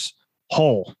shareholders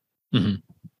whole. Mm-hmm.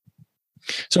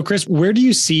 So, Chris, where do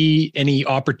you see any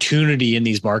opportunity in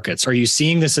these markets? Are you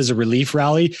seeing this as a relief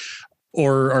rally,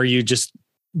 or are you just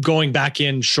going back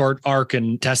in short ARK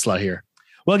and Tesla here?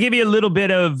 Well, I'll give you a little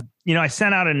bit of, I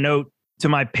sent out a note to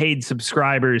my paid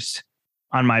subscribers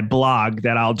on my blog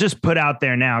that I'll just put out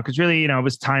there now, because really, it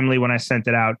was timely when I sent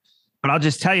it out, but I'll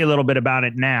just tell you a little bit about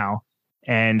it now.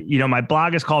 And, my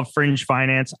blog is called Fringe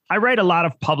Finance. I write a lot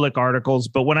of public articles,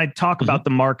 but when I talk about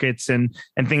the markets and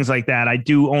things like that, I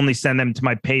do only send them to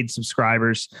my paid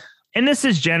subscribers. And this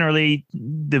is generally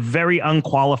the very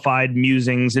unqualified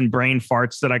musings and brain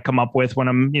farts that I come up with when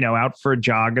I'm, out for a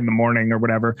jog in the morning or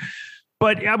whatever.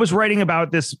 But I was writing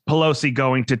about this Pelosi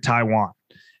going to Taiwan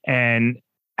and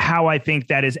how I think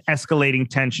that is escalating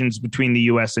tensions between the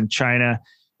US and China.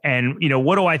 And,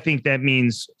 what do I think that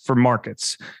means for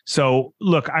markets? So,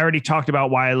 look, I already talked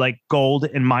about why I like gold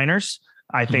and miners.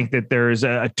 I think that there's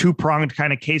a two-pronged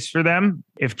kind of case for them.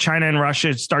 If China and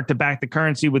Russia start to back the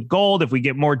currency with gold, if we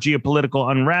get more geopolitical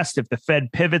unrest, if the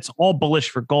Fed pivots, all bullish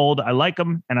for gold. I like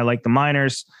them, and I like the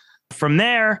miners. From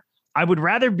there, I would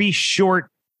rather be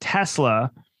short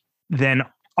Tesla than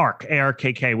ARK,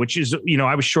 ARKK, which is,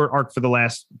 I was short ARK for the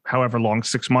last however long,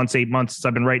 6 months, 8 months since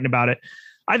I've been writing about it.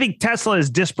 I think Tesla is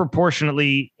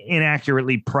disproportionately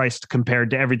inaccurately priced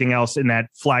compared to everything else in that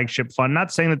flagship fund.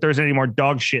 Not saying that there's any more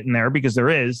dog shit in there, because there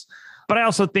is. But I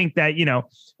also think that,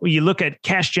 when you look at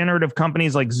cash generative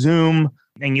companies like Zoom,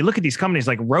 and you look at these companies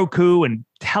like Roku and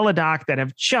Teladoc that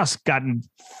have just gotten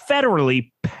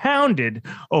federally pounded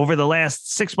over the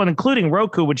last 6 months, including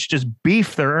Roku, which just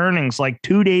beefed their earnings like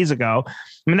 2 days ago. I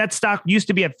mean, that stock used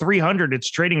to be at 300. It's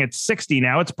trading at 60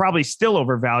 now. It's probably still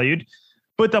overvalued.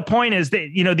 But the point is that,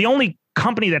 the only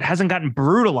company that hasn't gotten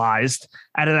brutalized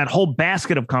out of that whole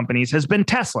basket of companies has been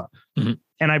Tesla. Mm-hmm.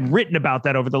 And I've written about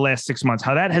that over the last 6 months,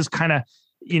 how that has kind of,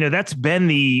 that's been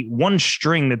the one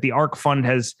string that the ARK fund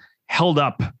has held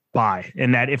up by,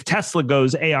 and that if Tesla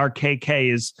goes,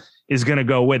 ARKK is going to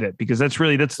go with it, because that's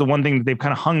the one thing that they've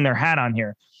kind of hung their hat on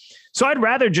here. So I'd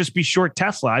rather just be short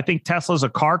Tesla. I think Tesla's a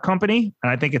car company,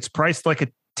 and I think it's priced like a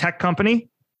tech company.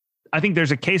 I think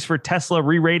there's a case for Tesla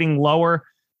re-rating lower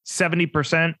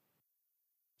 70%,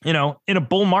 in a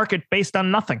bull market based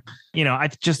on nothing. I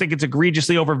just think it's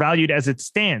egregiously overvalued as it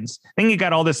stands. Then you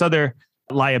got all this other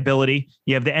liability.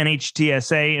 You have the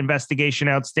NHTSA investigation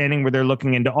outstanding where they're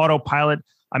looking into autopilot.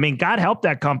 I mean, God help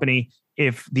that company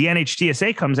if the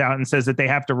NHTSA comes out and says that they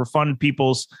have to refund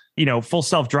people's, full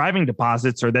self-driving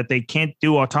deposits, or that they can't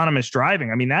do autonomous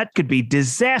driving. I mean, that could be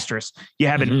disastrous. You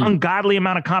have an ungodly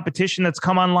amount of competition that's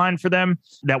come online for them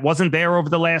that wasn't there over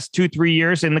the last 2-3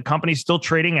 years. And the company's still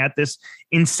trading at this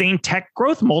insane tech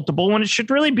growth multiple when it should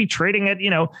really be trading at,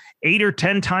 8 or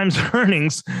 10 times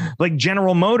earnings like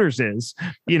General Motors is,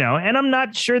 and I'm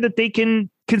not sure that they can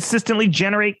consistently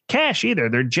generate cash either.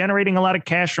 They're generating a lot of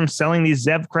cash from selling these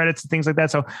ZEV credits and things like that.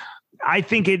 So I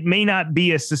think it may not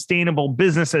be a sustainable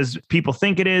business as people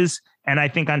think it is. And I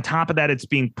think on top of that, it's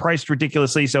being priced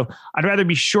ridiculously. So I'd rather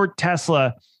be short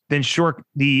Tesla than short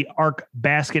the ARK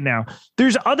basket now.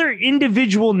 There's other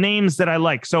individual names that I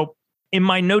like. So in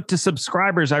my note to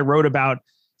subscribers, I wrote about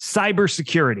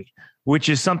cybersecurity, which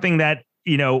is something that,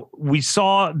 we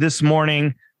saw this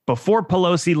morning before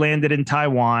Pelosi landed in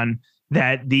Taiwan,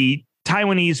 that the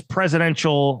Taiwanese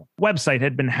presidential website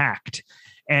had been hacked.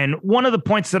 And one of the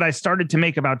points that I started to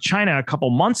make about China a couple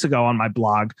months ago on my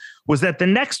blog was that the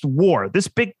next war, this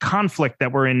big conflict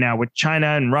that we're in now with China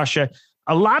and Russia,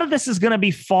 a lot of this is going to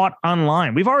be fought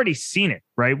online. We've already seen it,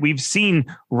 right? We've seen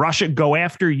Russia go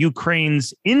after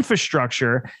Ukraine's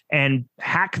infrastructure and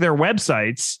hack their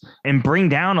websites and bring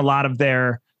down a lot of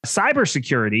their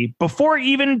cybersecurity before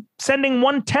even sending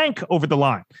one tank over the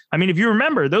line. I mean, if you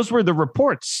remember, those were the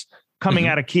reports coming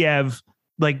out of Kiev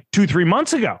like 2-3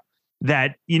 months ago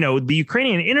that, the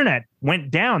Ukrainian internet went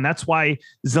down. That's why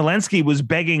Zelensky was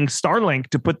begging Starlink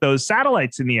to put those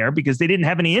satellites in the air, because they didn't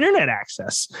have any internet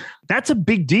access. That's a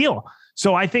big deal.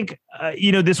 So I think,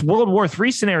 this World War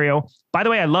III scenario, by the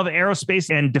way, I love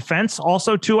aerospace and defense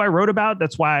also too. I wrote about,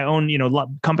 that's why I own,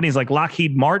 companies like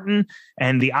Lockheed Martin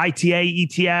and the ITA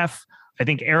ETF. I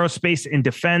think aerospace and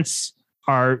defense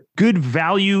are good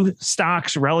value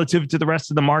stocks relative to the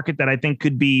rest of the market that I think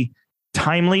could be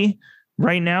timely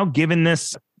right now, given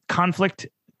this conflict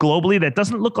globally that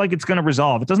doesn't look like it's going to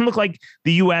resolve. It doesn't look like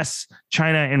the US,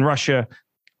 China, and Russia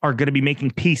are going to be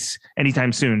making peace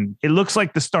anytime soon. It looks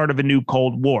like the start of a new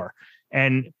Cold War.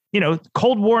 And,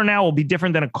 Cold War now will be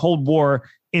different than a Cold War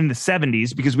in the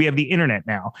 70s because we have the internet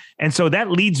now. And so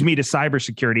that leads me to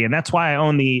cybersecurity. And that's why I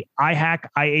own the IHAK,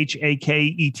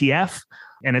 IHAK ETF.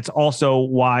 And it's also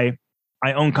why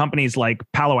I own companies like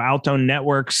Palo Alto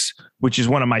Networks, which is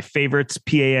one of my favorites,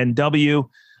 PANW.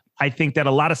 I think that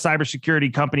a lot of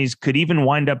cybersecurity companies could even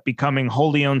wind up becoming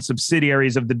wholly owned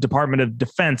subsidiaries of the Department of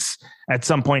Defense at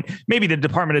some point. Maybe the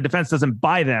Department of Defense doesn't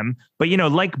buy them, but,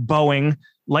 like Boeing,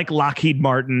 like Lockheed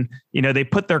Martin, they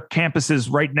put their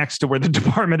campuses right next to where the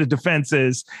Department of Defense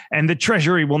is, and the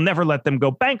Treasury will never let them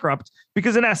go bankrupt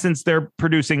because in essence, they're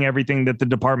producing everything that the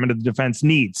Department of Defense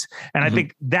needs. And I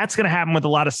think that's going to happen with a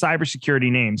lot of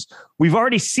cybersecurity names. We've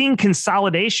already seen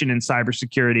consolidation in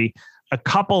cybersecurity. A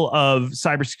couple of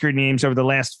cybersecurity names over the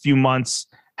last few months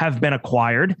have been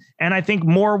acquired, and I think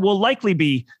more will likely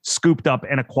be scooped up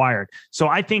and acquired. So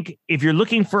I think if you're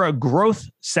looking for a growth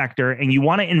sector and you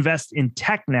want to invest in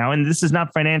tech now, and this is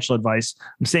not financial advice,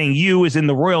 I'm saying you as in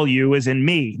the royal you as in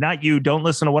me, not you. Don't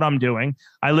listen to what I'm doing.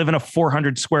 I live in a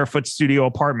 400 square foot studio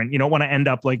apartment. You don't want to end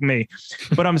up like me.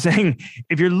 But I'm saying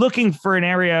if you're looking for an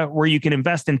area where you can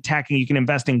invest in tech and you can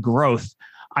invest in growth,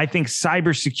 I think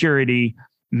cybersecurity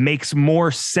makes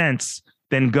more sense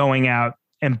than going out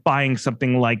and buying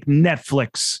something like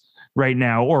Netflix right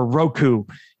now or Roku,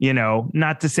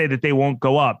 not to say that they won't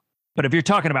go up. But if you're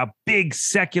talking about big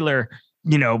secular,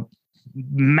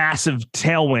 massive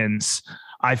tailwinds,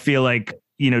 I feel like,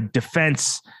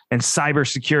 defense and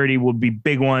cybersecurity will be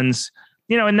big ones,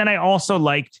 and then I also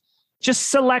liked just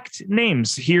select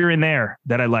names here and there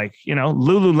that I like,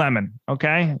 Lululemon.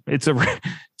 Okay. It's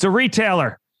a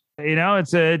retailer,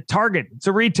 it's a Target, it's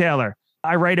a retailer.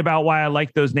 I write about why I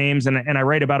like those names, and I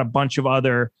write about a bunch of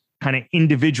other kind of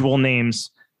individual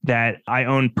names that I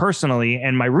own personally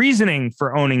and my reasoning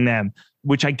for owning them,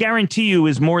 which I guarantee you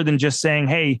is more than just saying,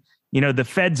 hey, the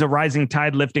Fed's a rising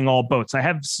tide lifting all boats. I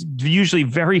have usually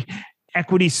very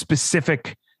equity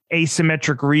specific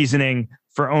asymmetric reasoning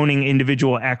for owning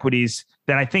individual equities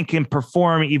that I think can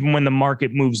perform even when the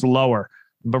market moves lower.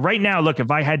 But right now, look,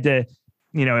 if I had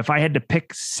to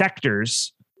pick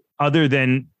sectors other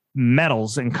than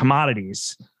metals and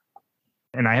commodities,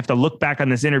 and I have to look back on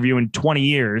this interview in 20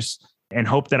 years and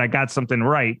hope that I got something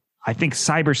right, I think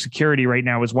cybersecurity right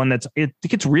now is one I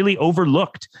think it's really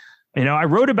overlooked. I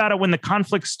wrote about it when the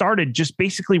conflict started, just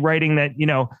basically writing that,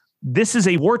 this is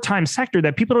a wartime sector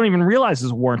that people don't even realize is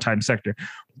a wartime sector.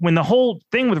 When the whole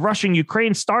thing with Russia and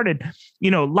Ukraine started,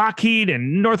 Lockheed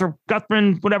and Northrop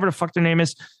Grumman, whatever the fuck their name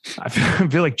is, I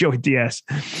feel like Joey Diaz.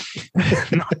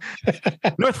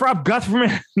 Northrop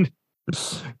Grumman,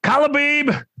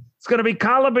 Kalabib. It's going to be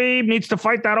Kalabib needs to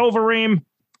fight that Overeem.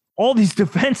 All these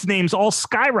defense names all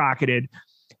skyrocketed,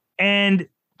 and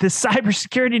the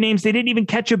cybersecurity names, they didn't even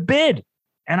catch a bid.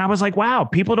 And I was like, wow,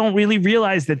 people don't really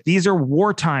realize that these are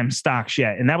wartime stocks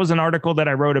yet. And that was an article that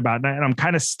I wrote about, and I'm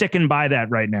kind of sticking by that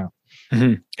right now.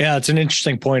 Mm-hmm. Yeah, it's an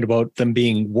interesting point about them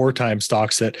being wartime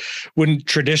stocks that wouldn't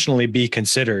traditionally be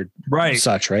considered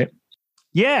such, right?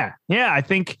 Yeah. I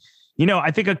think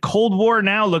a Cold War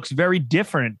now looks very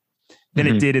different than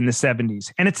it did in the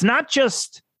 70s. And it's not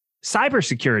just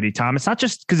cybersecurity, Tom. It's not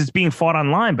just because it's being fought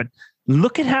online, but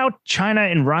look at how China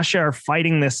and Russia are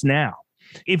fighting this now.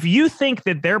 If you think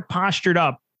that they're postured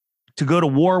up to go to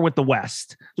war with the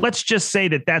West, let's just say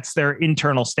that that's their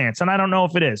internal stance. And I don't know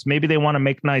if it is. Maybe they want to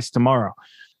make nice tomorrow.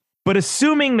 But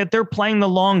assuming that they're playing the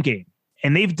long game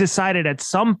and they've decided at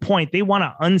some point they want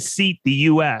to unseat the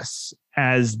U.S.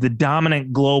 as the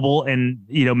dominant global and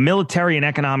military and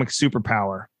economic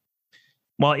superpower,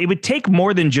 well, it would take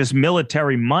more than just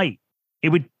military might. It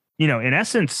would, in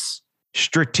essence,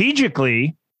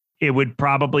 strategically, it would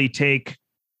probably take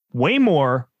way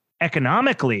more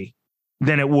economically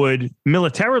than it would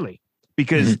militarily,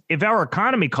 because if our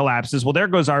economy collapses, well, there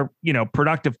goes our,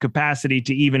 productive capacity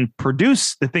to even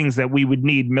produce the things that we would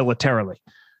need militarily,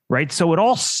 right? So it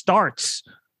all starts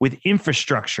with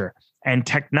infrastructure and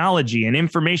technology and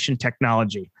information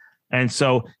technology. And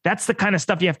so that's the kind of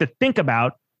stuff you have to think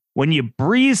about when you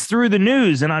breeze through the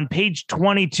news. And on page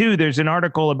 22, there's an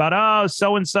article about,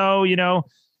 so-and-so,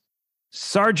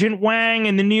 Sergeant Wang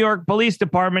in the New York Police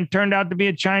Department turned out to be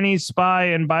a Chinese spy.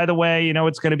 And by the way,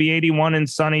 it's going to be 81 and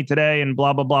sunny today and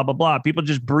blah, blah, blah, blah, blah. People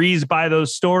just breeze by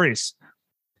those stories.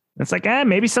 It's like,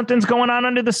 maybe something's going on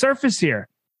under the surface here.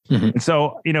 And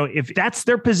so, if that's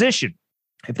their position,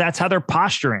 if that's how they're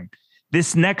posturing,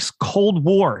 this next Cold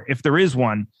War, if there is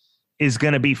one, is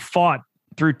going to be fought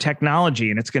through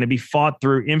technology, and it's going to be fought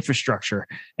through infrastructure.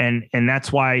 And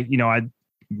that's why, I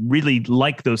really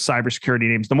like those cybersecurity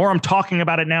names. The more I'm talking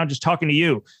about it now, just talking to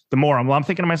you, the more I'm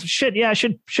thinking to myself, shit, yeah, I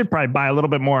should probably buy a little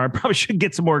bit more. I probably should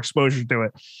get some more exposure to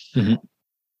it.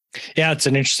 Yeah, it's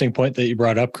an interesting point that you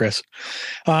brought up, Chris.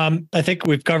 I think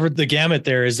we've covered the gamut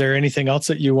there. Is there anything else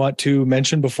that you want to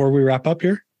mention before we wrap up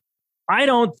here? I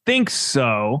don't think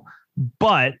so,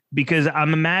 but because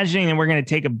I'm imagining that we're going to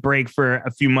take a break for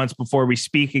a few months before we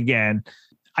speak again,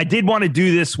 I did want to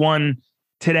do this one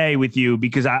today with you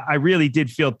because I really did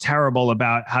feel terrible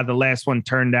about how the last one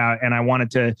turned out. And I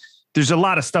wanted to, there's a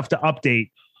lot of stuff to update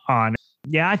on.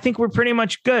 Yeah, I think we're pretty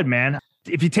much good, man.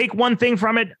 If you take one thing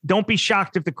from it, don't be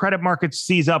shocked if the credit market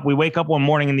seize up. We wake up one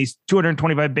morning and these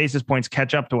 225 basis points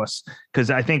catch up to us.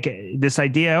 Because I think this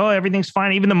idea, oh, everything's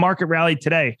fine. Even the market rallied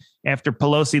today after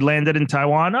Pelosi landed in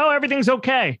Taiwan. Oh, everything's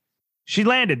okay. She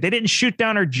landed. They didn't shoot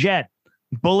down her jet.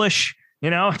 Bullish.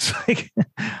 It's like,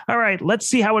 all right, let's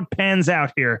see how it pans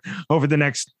out here over the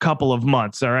next couple of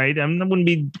months. All right. I wouldn't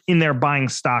be in there buying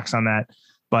stocks on that.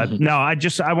 But no,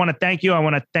 I want to thank you. I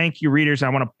want to thank you, readers. I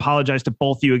want to apologize to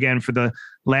both of you again for the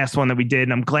last one that we did.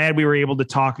 And I'm glad we were able to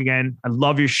talk again. I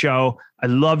love your show. I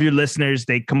love your listeners.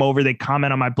 They come over, they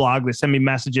comment on my blog, they send me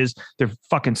messages. They're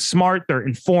fucking smart. They're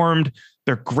informed.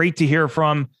 They're great to hear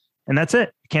from. And that's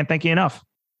it. Can't thank you enough.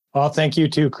 Well, thank you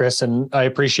too, Chris. And I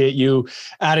appreciate you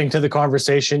adding to the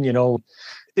conversation.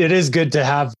 It is good to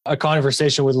have a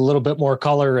conversation with a little bit more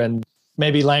color and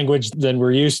maybe language than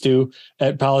we're used to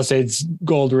at Palisades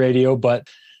Gold Radio. But,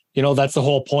 that's the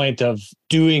whole point of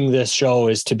doing this show,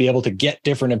 is to be able to get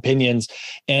different opinions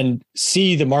and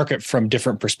see the market from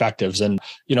different perspectives. And,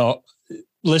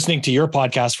 listening to your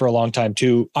podcast for a long time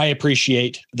too, I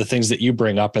appreciate the things that you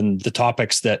bring up and the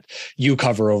topics that you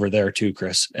cover over there too,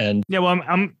 Chris. And yeah, well,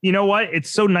 I'm you know what? It's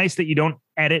so nice that you don't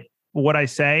edit what I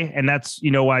say. And that's,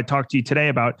 why I talked to you today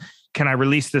about, can I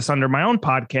release this under my own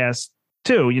podcast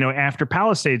too, after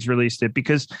Palisades released it?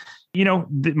 Because,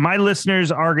 my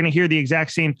listeners are going to hear the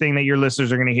exact same thing that your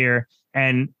listeners are going to hear.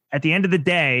 And at the end of the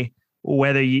day,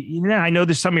 whether I know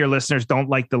there's some of your listeners don't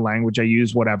like the language I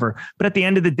use, whatever, but at the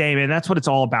end of the day, man, that's what it's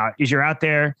all about. Is you're out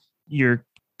there, you're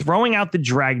throwing out the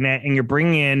dragnet and you're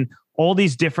bringing in all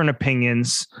these different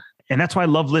opinions. And that's why I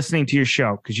love listening to your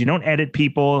show, because you don't edit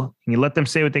people and you let them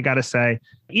say what they got to say,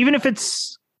 even if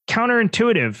it's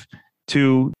counterintuitive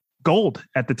to gold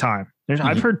at the time.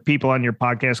 I've heard people on your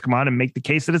podcast come on and make the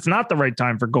case that it's not the right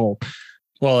time for gold.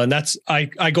 Well, and that's, I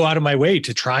go out of my way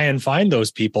to try and find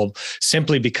those people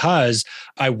simply because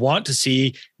I want to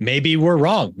see, maybe we're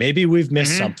wrong. Maybe we've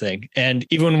missed something. And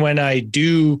even when I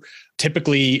do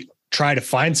typically try to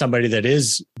find somebody that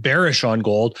is bearish on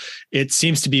gold, it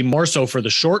seems to be more so for the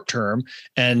short term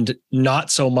and not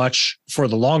so much for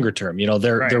the longer term.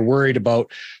 They're worried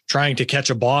about trying to catch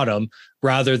a bottom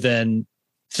rather than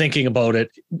thinking about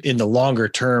it in the longer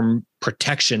term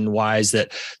protection wise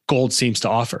that gold seems to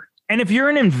offer. And if you're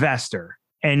an investor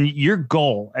and your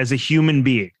goal as a human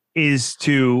being is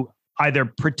to either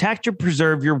protect or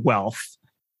preserve your wealth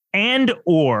and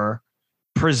or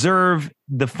preserve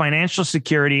the financial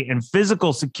security and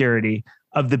physical security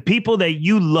of the people that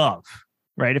you love,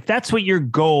 right? If that's what your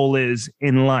goal is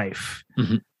in life,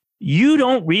 you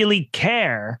don't really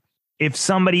care if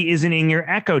somebody isn't in your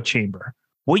echo chamber.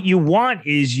 What you want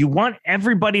is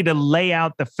everybody to lay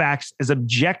out the facts as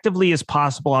objectively as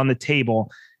possible on the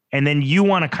table. And then you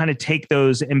want to kind of take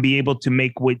those and be able to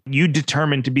make what you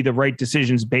determine to be the right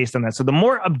decisions based on that. So the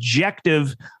more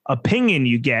objective opinion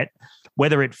you get,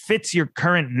 whether it fits your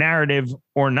current narrative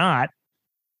or not,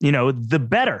 the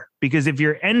better. Because if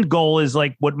your end goal is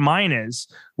like what mine is,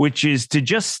 which is to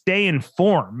just stay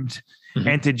informed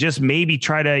and to just maybe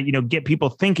try to, get people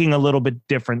thinking a little bit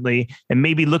differently and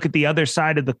maybe look at the other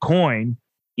side of the coin,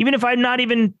 even if I'm not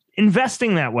even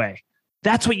investing that way.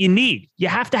 That's what you need. You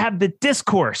have to have the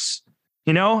discourse,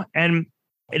 and in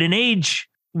an age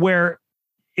where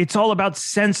it's all about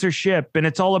censorship and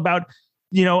it's all about,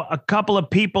 a couple of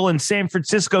people in San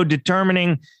Francisco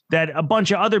determining that a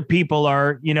bunch of other people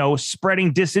are,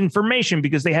 spreading disinformation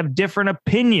because they have different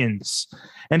opinions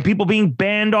and people being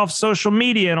banned off social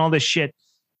media and all this shit.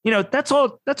 That's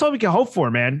all we can hope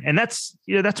for, man. And that's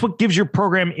what gives your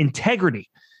program integrity.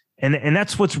 And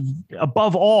that's what's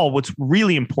above all, what's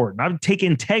really important. I would take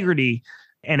integrity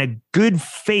and a good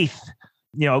faith,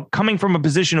 coming from a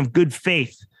position of good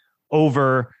faith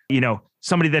over,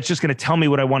 somebody that's just going to tell me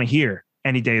what I want to hear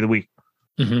any day of the week.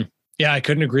 Yeah, I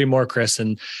couldn't agree more, Chris.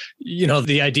 And,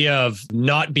 the idea of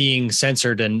not being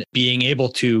censored and being able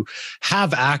to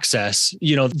have access,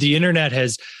 the internet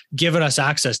has given us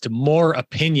access to more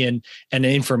opinion and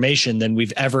information than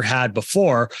we've ever had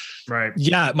before. Right.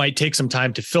 Yeah, it might take some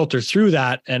time to filter through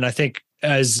that. And I think,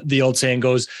 as the old saying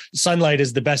goes, sunlight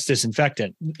is the best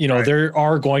disinfectant. Right. There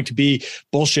are going to be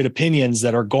bullshit opinions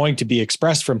that are going to be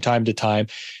expressed from time to time.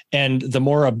 And the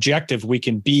more objective we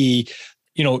can be,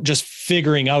 just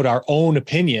figuring out our own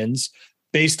opinions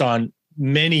based on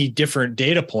many different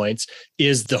data points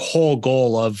is the whole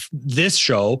goal of this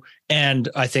show. And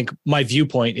I think my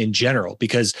viewpoint in general,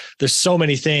 because there's so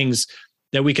many things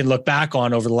that we can look back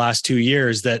on over the last 2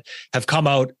 years that have come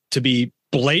out to be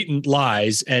blatant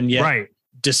lies. And yet, Right.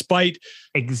 despite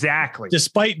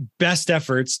best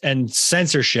efforts and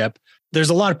censorship, there's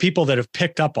a lot of people that have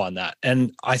picked up on that.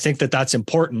 And I think that that's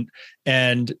important.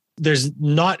 And there's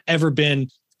not ever been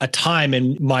a time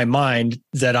in my mind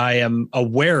that I am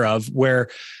aware of where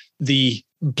the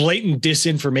blatant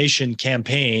disinformation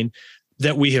campaign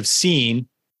that we have seen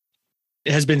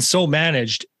has been so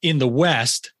managed in the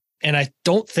West. And I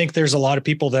don't think there's a lot of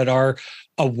people that are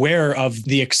aware of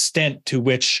the extent to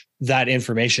which that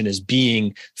information is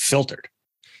being filtered.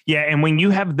 Yeah. And when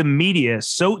you have the media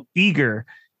so eager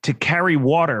to carry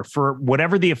water for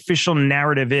whatever the official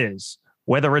narrative is,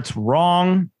 whether it's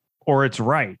wrong or it's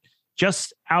right,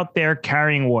 just out there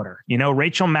carrying water. You know,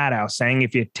 Rachel Maddow saying,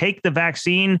 if you take the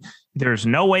vaccine, there's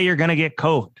no way you're going to get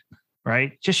COVID,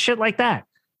 right? Just shit like that.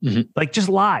 Mm-hmm. Like just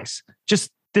lies.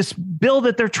 Just this bill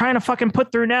that they're trying to fucking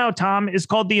put through now, Tom, is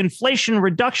called the Inflation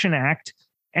Reduction Act.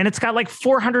 And it's got like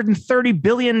 $430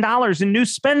 billion in new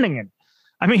spending in it.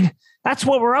 I mean, that's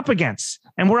what we're up against.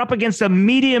 And we're up against a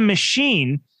media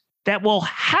machine that will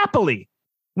happily,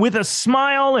 with a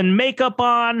smile and makeup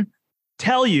on,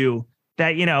 tell you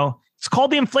that, you know, it's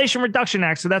called the Inflation Reduction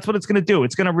Act. So that's what it's going to do.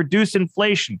 It's going to reduce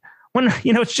inflation when,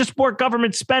 you know, it's just more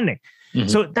government spending. Mm-hmm.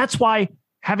 So that's why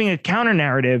having a counter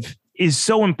narrative is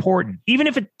so important. Even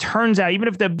if it turns out, even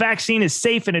if the vaccine is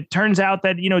safe and it turns out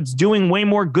that, you know, it's doing way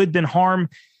more good than harm,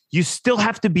 you still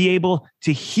have to be able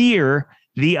to hear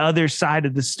the other side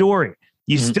of the story.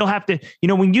 You mm-hmm. still have to, you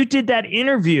know, when you did that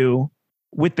interview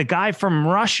with the guy from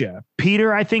Russia,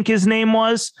 Peter, I think his name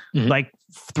was, mm-hmm. like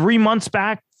 3 months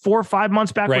back, 4 or 5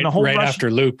 months back, when the whole after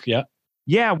Luke. Yeah.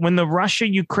 Yeah. When the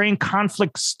Russia-Ukraine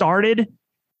conflict started.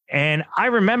 And I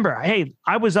remember, hey,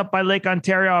 I was up by Lake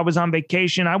Ontario. I was on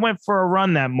vacation. I went for a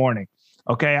run that morning.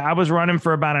 Okay. I was running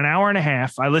for about an hour and a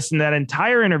half. I listened to that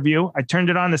entire interview. I turned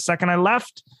it on the second I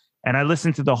left, and I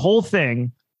listened to the whole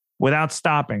thing without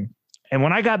stopping. And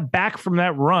when I got back from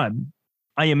that run,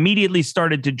 I immediately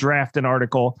started to draft an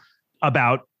article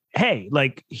about, hey,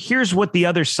 like, here's what the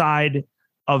other side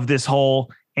of this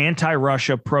whole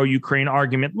anti-Russia, pro-Ukraine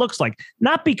argument looks like.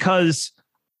 Not because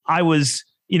I was,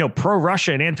 you know,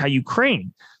 pro-Russia and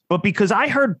anti-Ukraine, but because I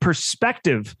heard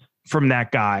perspective from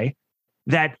that guy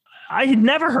that I had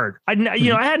never heard. I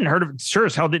hadn't heard of it. Sure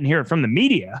as hell didn't hear it from the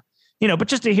media, you know, but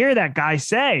just to hear that guy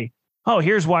say, oh,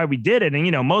 here's why we did it. And,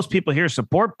 you know, most people here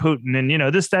support Putin and, you know,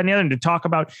 this, that, and the other, and to talk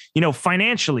about, you know,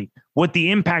 financially, what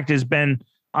the impact has been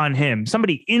on him.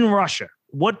 Somebody in Russia,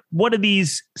 what do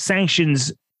these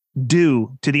sanctions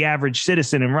do to the average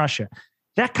citizen in Russia?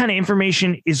 That kind of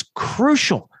information is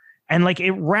crucial. And like,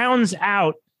 it rounds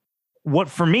out what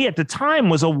for me at the time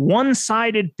was a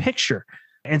one-sided picture.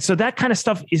 And so that kind of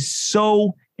stuff is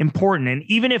so important. And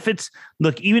even if it's,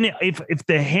 look, even if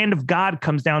the hand of God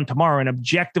comes down tomorrow and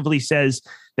objectively says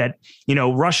that, you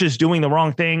know, Russia's doing the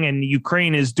wrong thing and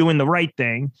Ukraine is doing the right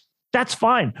thing, that's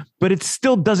fine. But it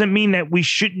still doesn't mean that we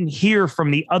shouldn't hear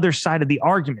from the other side of the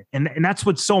argument. And that's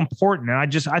what's so important.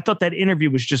 And I thought that interview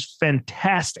was just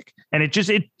fantastic. And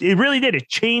it really did. It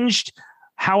changed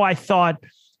how I thought,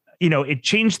 you know, it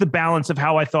changed the balance of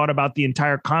how I thought about the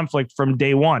entire conflict from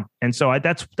day one. And so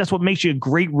that's what makes you a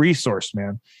great resource,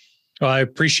 man. Well, I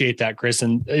appreciate that, Chris.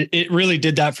 And it really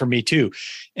did that for me too.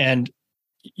 And,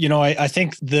 you know, I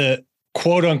think the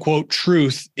quote unquote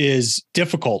truth is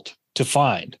difficult to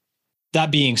find. That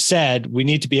being said, we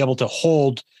need to be able to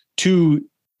hold two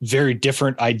very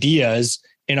different ideas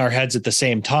in our heads at the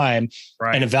same time,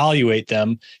 right, and evaluate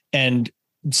them. And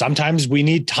sometimes we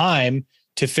need time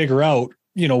to figure out,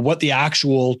 you know, what the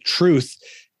actual truth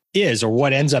is or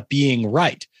what ends up being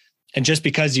right. And just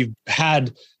because you've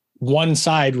had one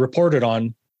side reported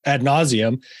on ad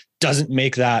nauseum doesn't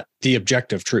make that the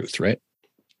objective truth, right?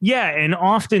 Yeah. And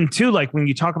often too, like when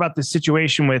you talk about the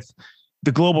situation with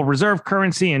the global reserve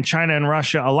currency and China and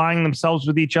Russia aligning themselves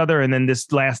with each other, and then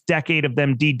this last decade of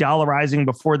them de-dollarizing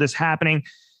before this happening,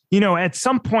 you know, at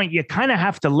some point you kind of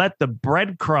have to let the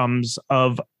breadcrumbs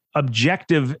of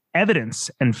objective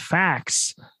evidence and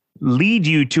facts lead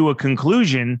you to a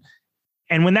conclusion.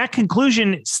 And when that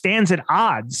conclusion stands at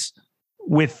odds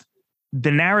with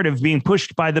the narrative being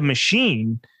pushed by the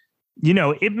machine, you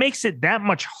know, it makes it that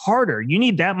much harder. You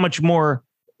need that much more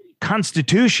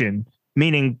constitution,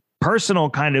 meaning personal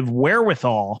kind of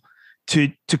wherewithal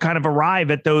to kind of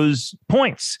arrive at those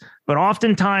points. But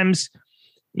oftentimes,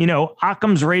 you know,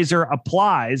 Occam's razor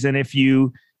applies. And if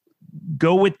you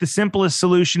go with the simplest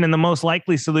solution and the most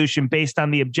likely solution based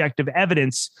on the objective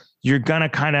evidence, you're going to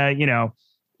kind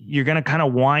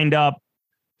of wind up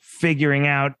figuring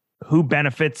out who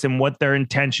benefits and what their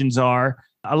intentions are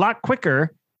a lot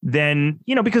quicker then,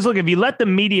 because look, if you let the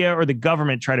media or the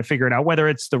government try to figure it out, whether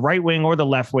it's the right wing or the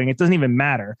left wing, it doesn't even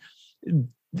matter.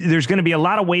 There's going to be a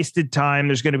lot of wasted time.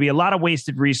 There's going to be a lot of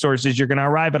wasted resources. You're going to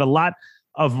arrive at a lot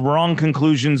of wrong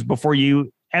conclusions before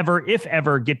you ever, if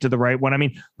ever, get to the right one. I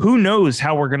mean, who knows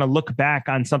how we're going to look back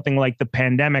on something like the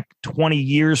pandemic 20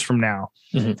 years from now,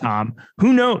 Tom?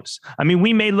 Who knows? I mean,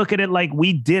 we may look at it like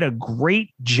we did a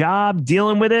great job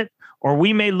dealing with it, or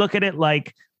we may look at it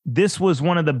like this was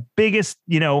one of the biggest,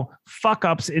 fuck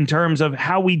ups in terms of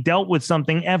how we dealt with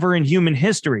something ever in human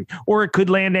history, or it could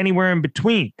land anywhere in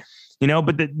between,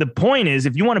 but the point is,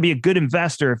 if you want to be a good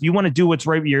investor, if you want to do what's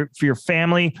right for your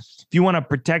family, if you want to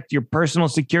protect your personal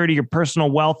security, your personal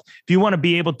wealth, if you want to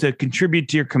be able to contribute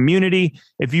to your community,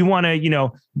 if you want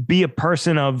to, be a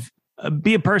person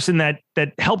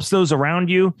that helps those around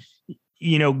you,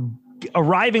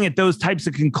 arriving at those types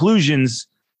of conclusions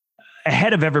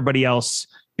ahead of everybody else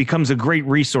becomes a great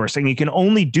resource. And you can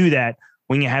only do that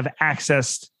when you have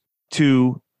access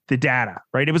to the data,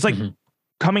 right? It was like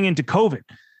coming into COVID.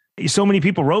 So many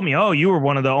people wrote me, oh, you were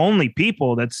one of the only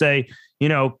people that say,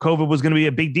 COVID was going to be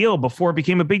a big deal before it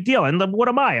became a big deal. And what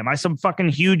am I? Am I some fucking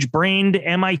huge brained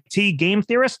MIT game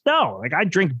theorist? No, like I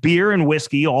drink beer and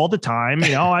whiskey all the time.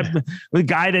 I'm the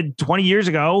guy that 20 years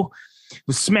ago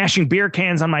was smashing beer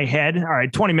cans on my head. All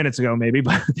right, 20 minutes ago, maybe.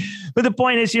 But the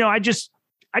point is, I just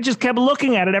kept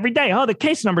looking at it every day. Oh, the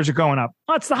case numbers are going up.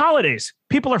 Oh, it's the holidays.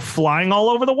 People are flying all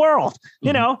over the world.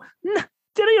 You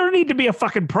don't need to be a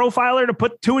fucking profiler to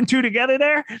put 2 and 2 together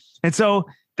there. And so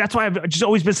that's why I've just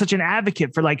always been such an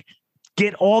advocate for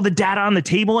get all the data on the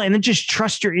table and then just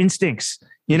trust your instincts,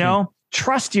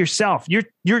 trust yourself.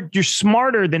 You're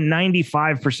smarter than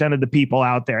 95% of the people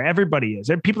out there. Everybody is.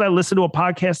 There are people that listen to a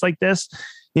podcast like this,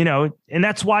 and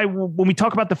that's why when we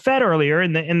talk about the Fed earlier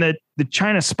and the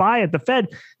China spy at the Fed,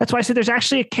 that's why I said there's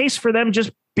actually a case for them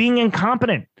just being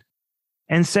incompetent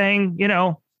and saying,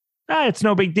 it's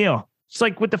no big deal. It's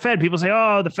like with the Fed, people say,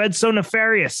 oh, the Fed's so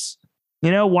nefarious,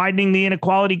 widening the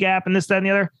inequality gap and this, that, and the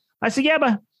other. I say, yeah,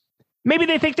 but maybe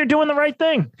they think they're doing the right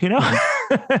thing,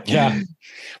 Yeah.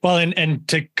 Well, and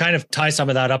to kind of tie some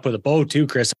of that up with a bow too,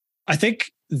 Chris, I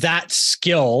think that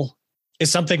skill is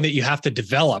something that you have to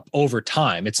develop over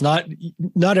time. It's not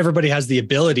everybody has the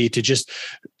ability to just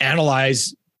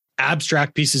analyze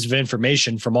abstract pieces of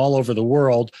information from all over the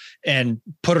world and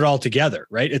put it all together,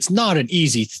 right? It's not an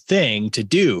easy thing to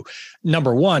do.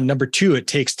 Number one. Number two, it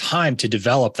takes time to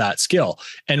develop that skill.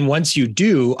 And once you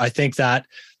do, I think that,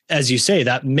 as you say,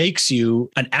 that makes you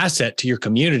an asset to your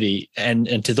community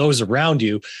and to those around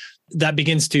you. That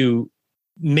begins to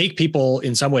make people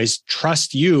in some ways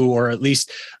trust you, or at least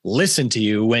listen to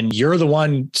you when you're the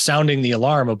one sounding the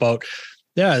alarm about,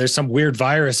 there's some weird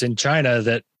virus in China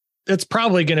that's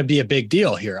probably going to be a big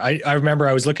deal here. I remember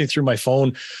I was looking through my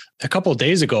phone a couple of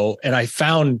days ago and I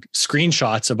found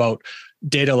screenshots about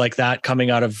data like that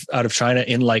coming out of China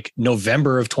in like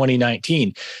November of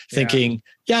 2019, thinking,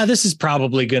 this is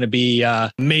probably going to be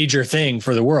a major thing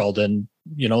for the world. And,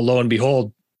 lo and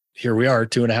behold, here we are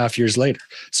 2.5 years later.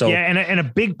 So and a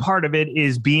big part of it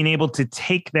is being able to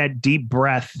take that deep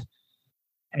breath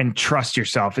and trust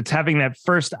yourself. It's having that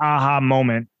first aha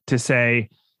moment to say,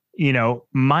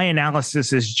 my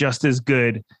analysis is just as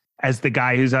good as the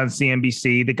guy who's on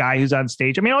CNBC, the guy who's on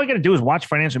stage. I mean, all you got to do is watch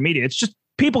financial media. It's just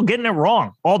people getting it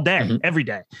wrong all day, every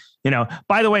day.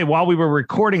 By the way, while we were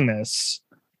recording this,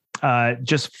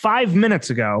 just 5 minutes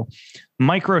ago,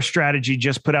 MicroStrategy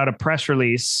just put out a press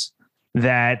release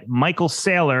that Michael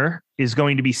Saylor is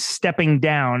going to be stepping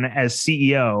down as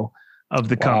CEO of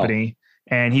the company,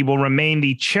 and he will remain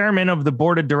the chairman of the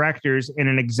board of directors and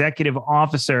an executive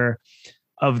officer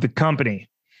of the company.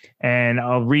 And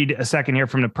I'll read a second here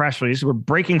from the press release. We're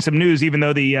breaking some news, even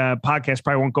though the podcast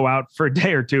probably won't go out for a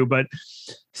day or two. But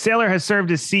Saylor has served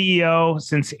as CEO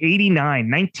since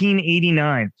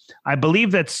 1989. I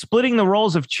believe that splitting the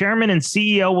roles of chairman and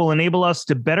CEO will enable us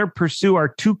to better pursue our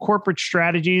two corporate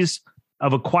strategies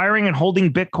of acquiring and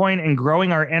holding Bitcoin and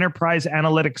growing our enterprise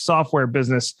analytics software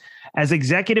business. As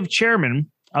executive chairman,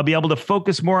 I'll be able to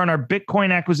focus more on our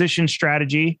Bitcoin acquisition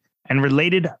strategy and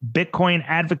related Bitcoin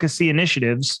advocacy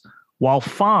initiatives, while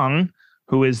Fang,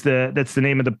 that's the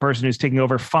name of the person who's taking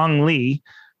over, Fang Li,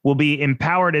 will be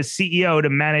empowered as CEO to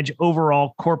manage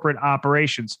overall corporate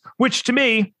operations, which to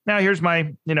me, now here's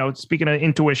my, speaking of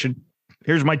intuition,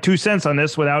 here's my 2 cents on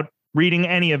this without reading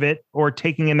any of it or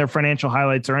taking in their financial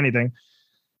highlights or anything.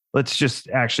 Let's just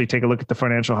actually take a look at the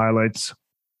financial highlights.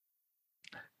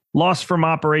 Loss from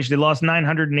operation. They lost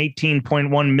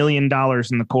 $918.1 million in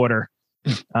the quarter.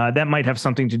 That might have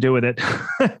something to do with it.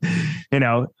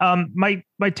 My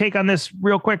take on this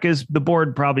real quick is the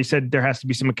board probably said there has to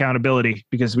be some accountability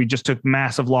because we just took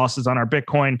massive losses on our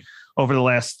Bitcoin over the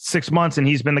last 6 months, and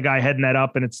he's been the guy heading that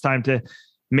up. And it's time to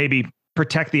maybe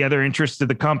protect the other interests of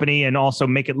the company and also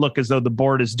make it look as though the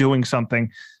board is doing something.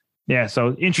 Yeah.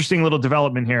 So interesting little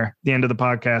development here at the end of the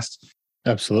podcast.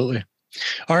 Absolutely.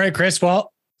 All right, Chris.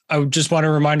 Well, I just want to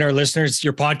remind our listeners,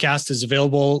 your podcast is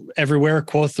available everywhere,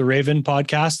 Quoth the Raven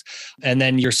podcast, and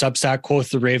then your Substack,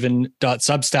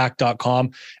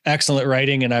 quoththeraven.substack.com. Excellent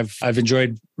writing, and I've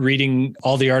enjoyed reading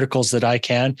all the articles that I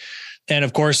can. And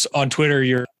of course, on Twitter,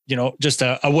 you're just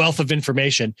a wealth of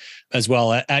information as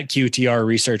well at QTR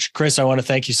Research. Chris, I want to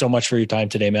thank you so much for your time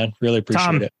today, man. Really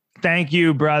appreciate it. Thank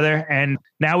you, brother. And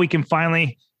now we can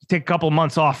finally take a couple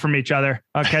months off from each other.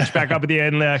 I'll catch back up with you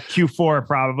in Q4,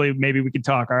 probably. Maybe we can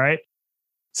talk. All right.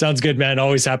 Sounds good, man.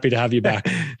 Always happy to have you back.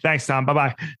 Thanks, Tom.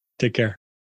 Bye-bye. Take care.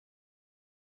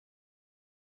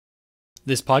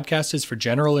 This podcast is for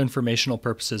general informational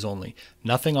purposes only.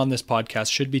 Nothing on this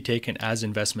podcast should be taken as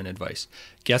investment advice.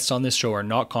 Guests on this show are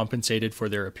not compensated for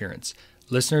their appearance.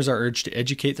 Listeners are urged to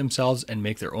educate themselves and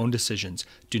make their own decisions.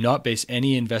 Do not base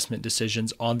any investment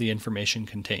decisions on the information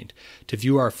contained. To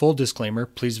view our full disclaimer,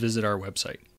 please visit our website.